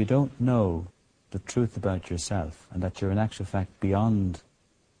 But if you don't know the truth about yourself, and that you're in actual fact beyond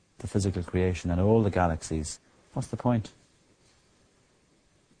the physical creation and all the galaxies, what's the point?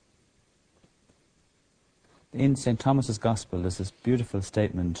 In St. Thomas's Gospel, there's this beautiful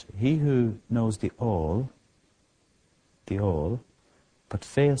statement: he who knows the all, but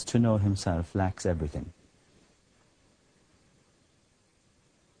fails to know himself lacks everything.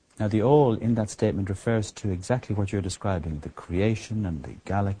 Now the all in that statement refers to exactly what you're describing, the creation and the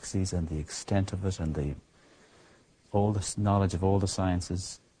galaxies and the extent of it and all this knowledge of all the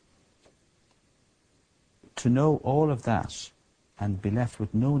sciences. To know all of that and be left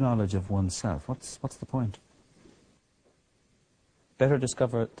with no knowledge of oneself, what's the point? Better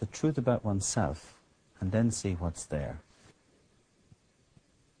discover the truth about oneself and then see what's there.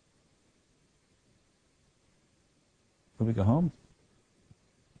 Will we go home?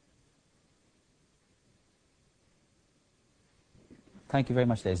 Thank you very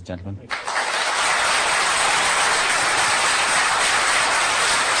much, ladies and gentlemen.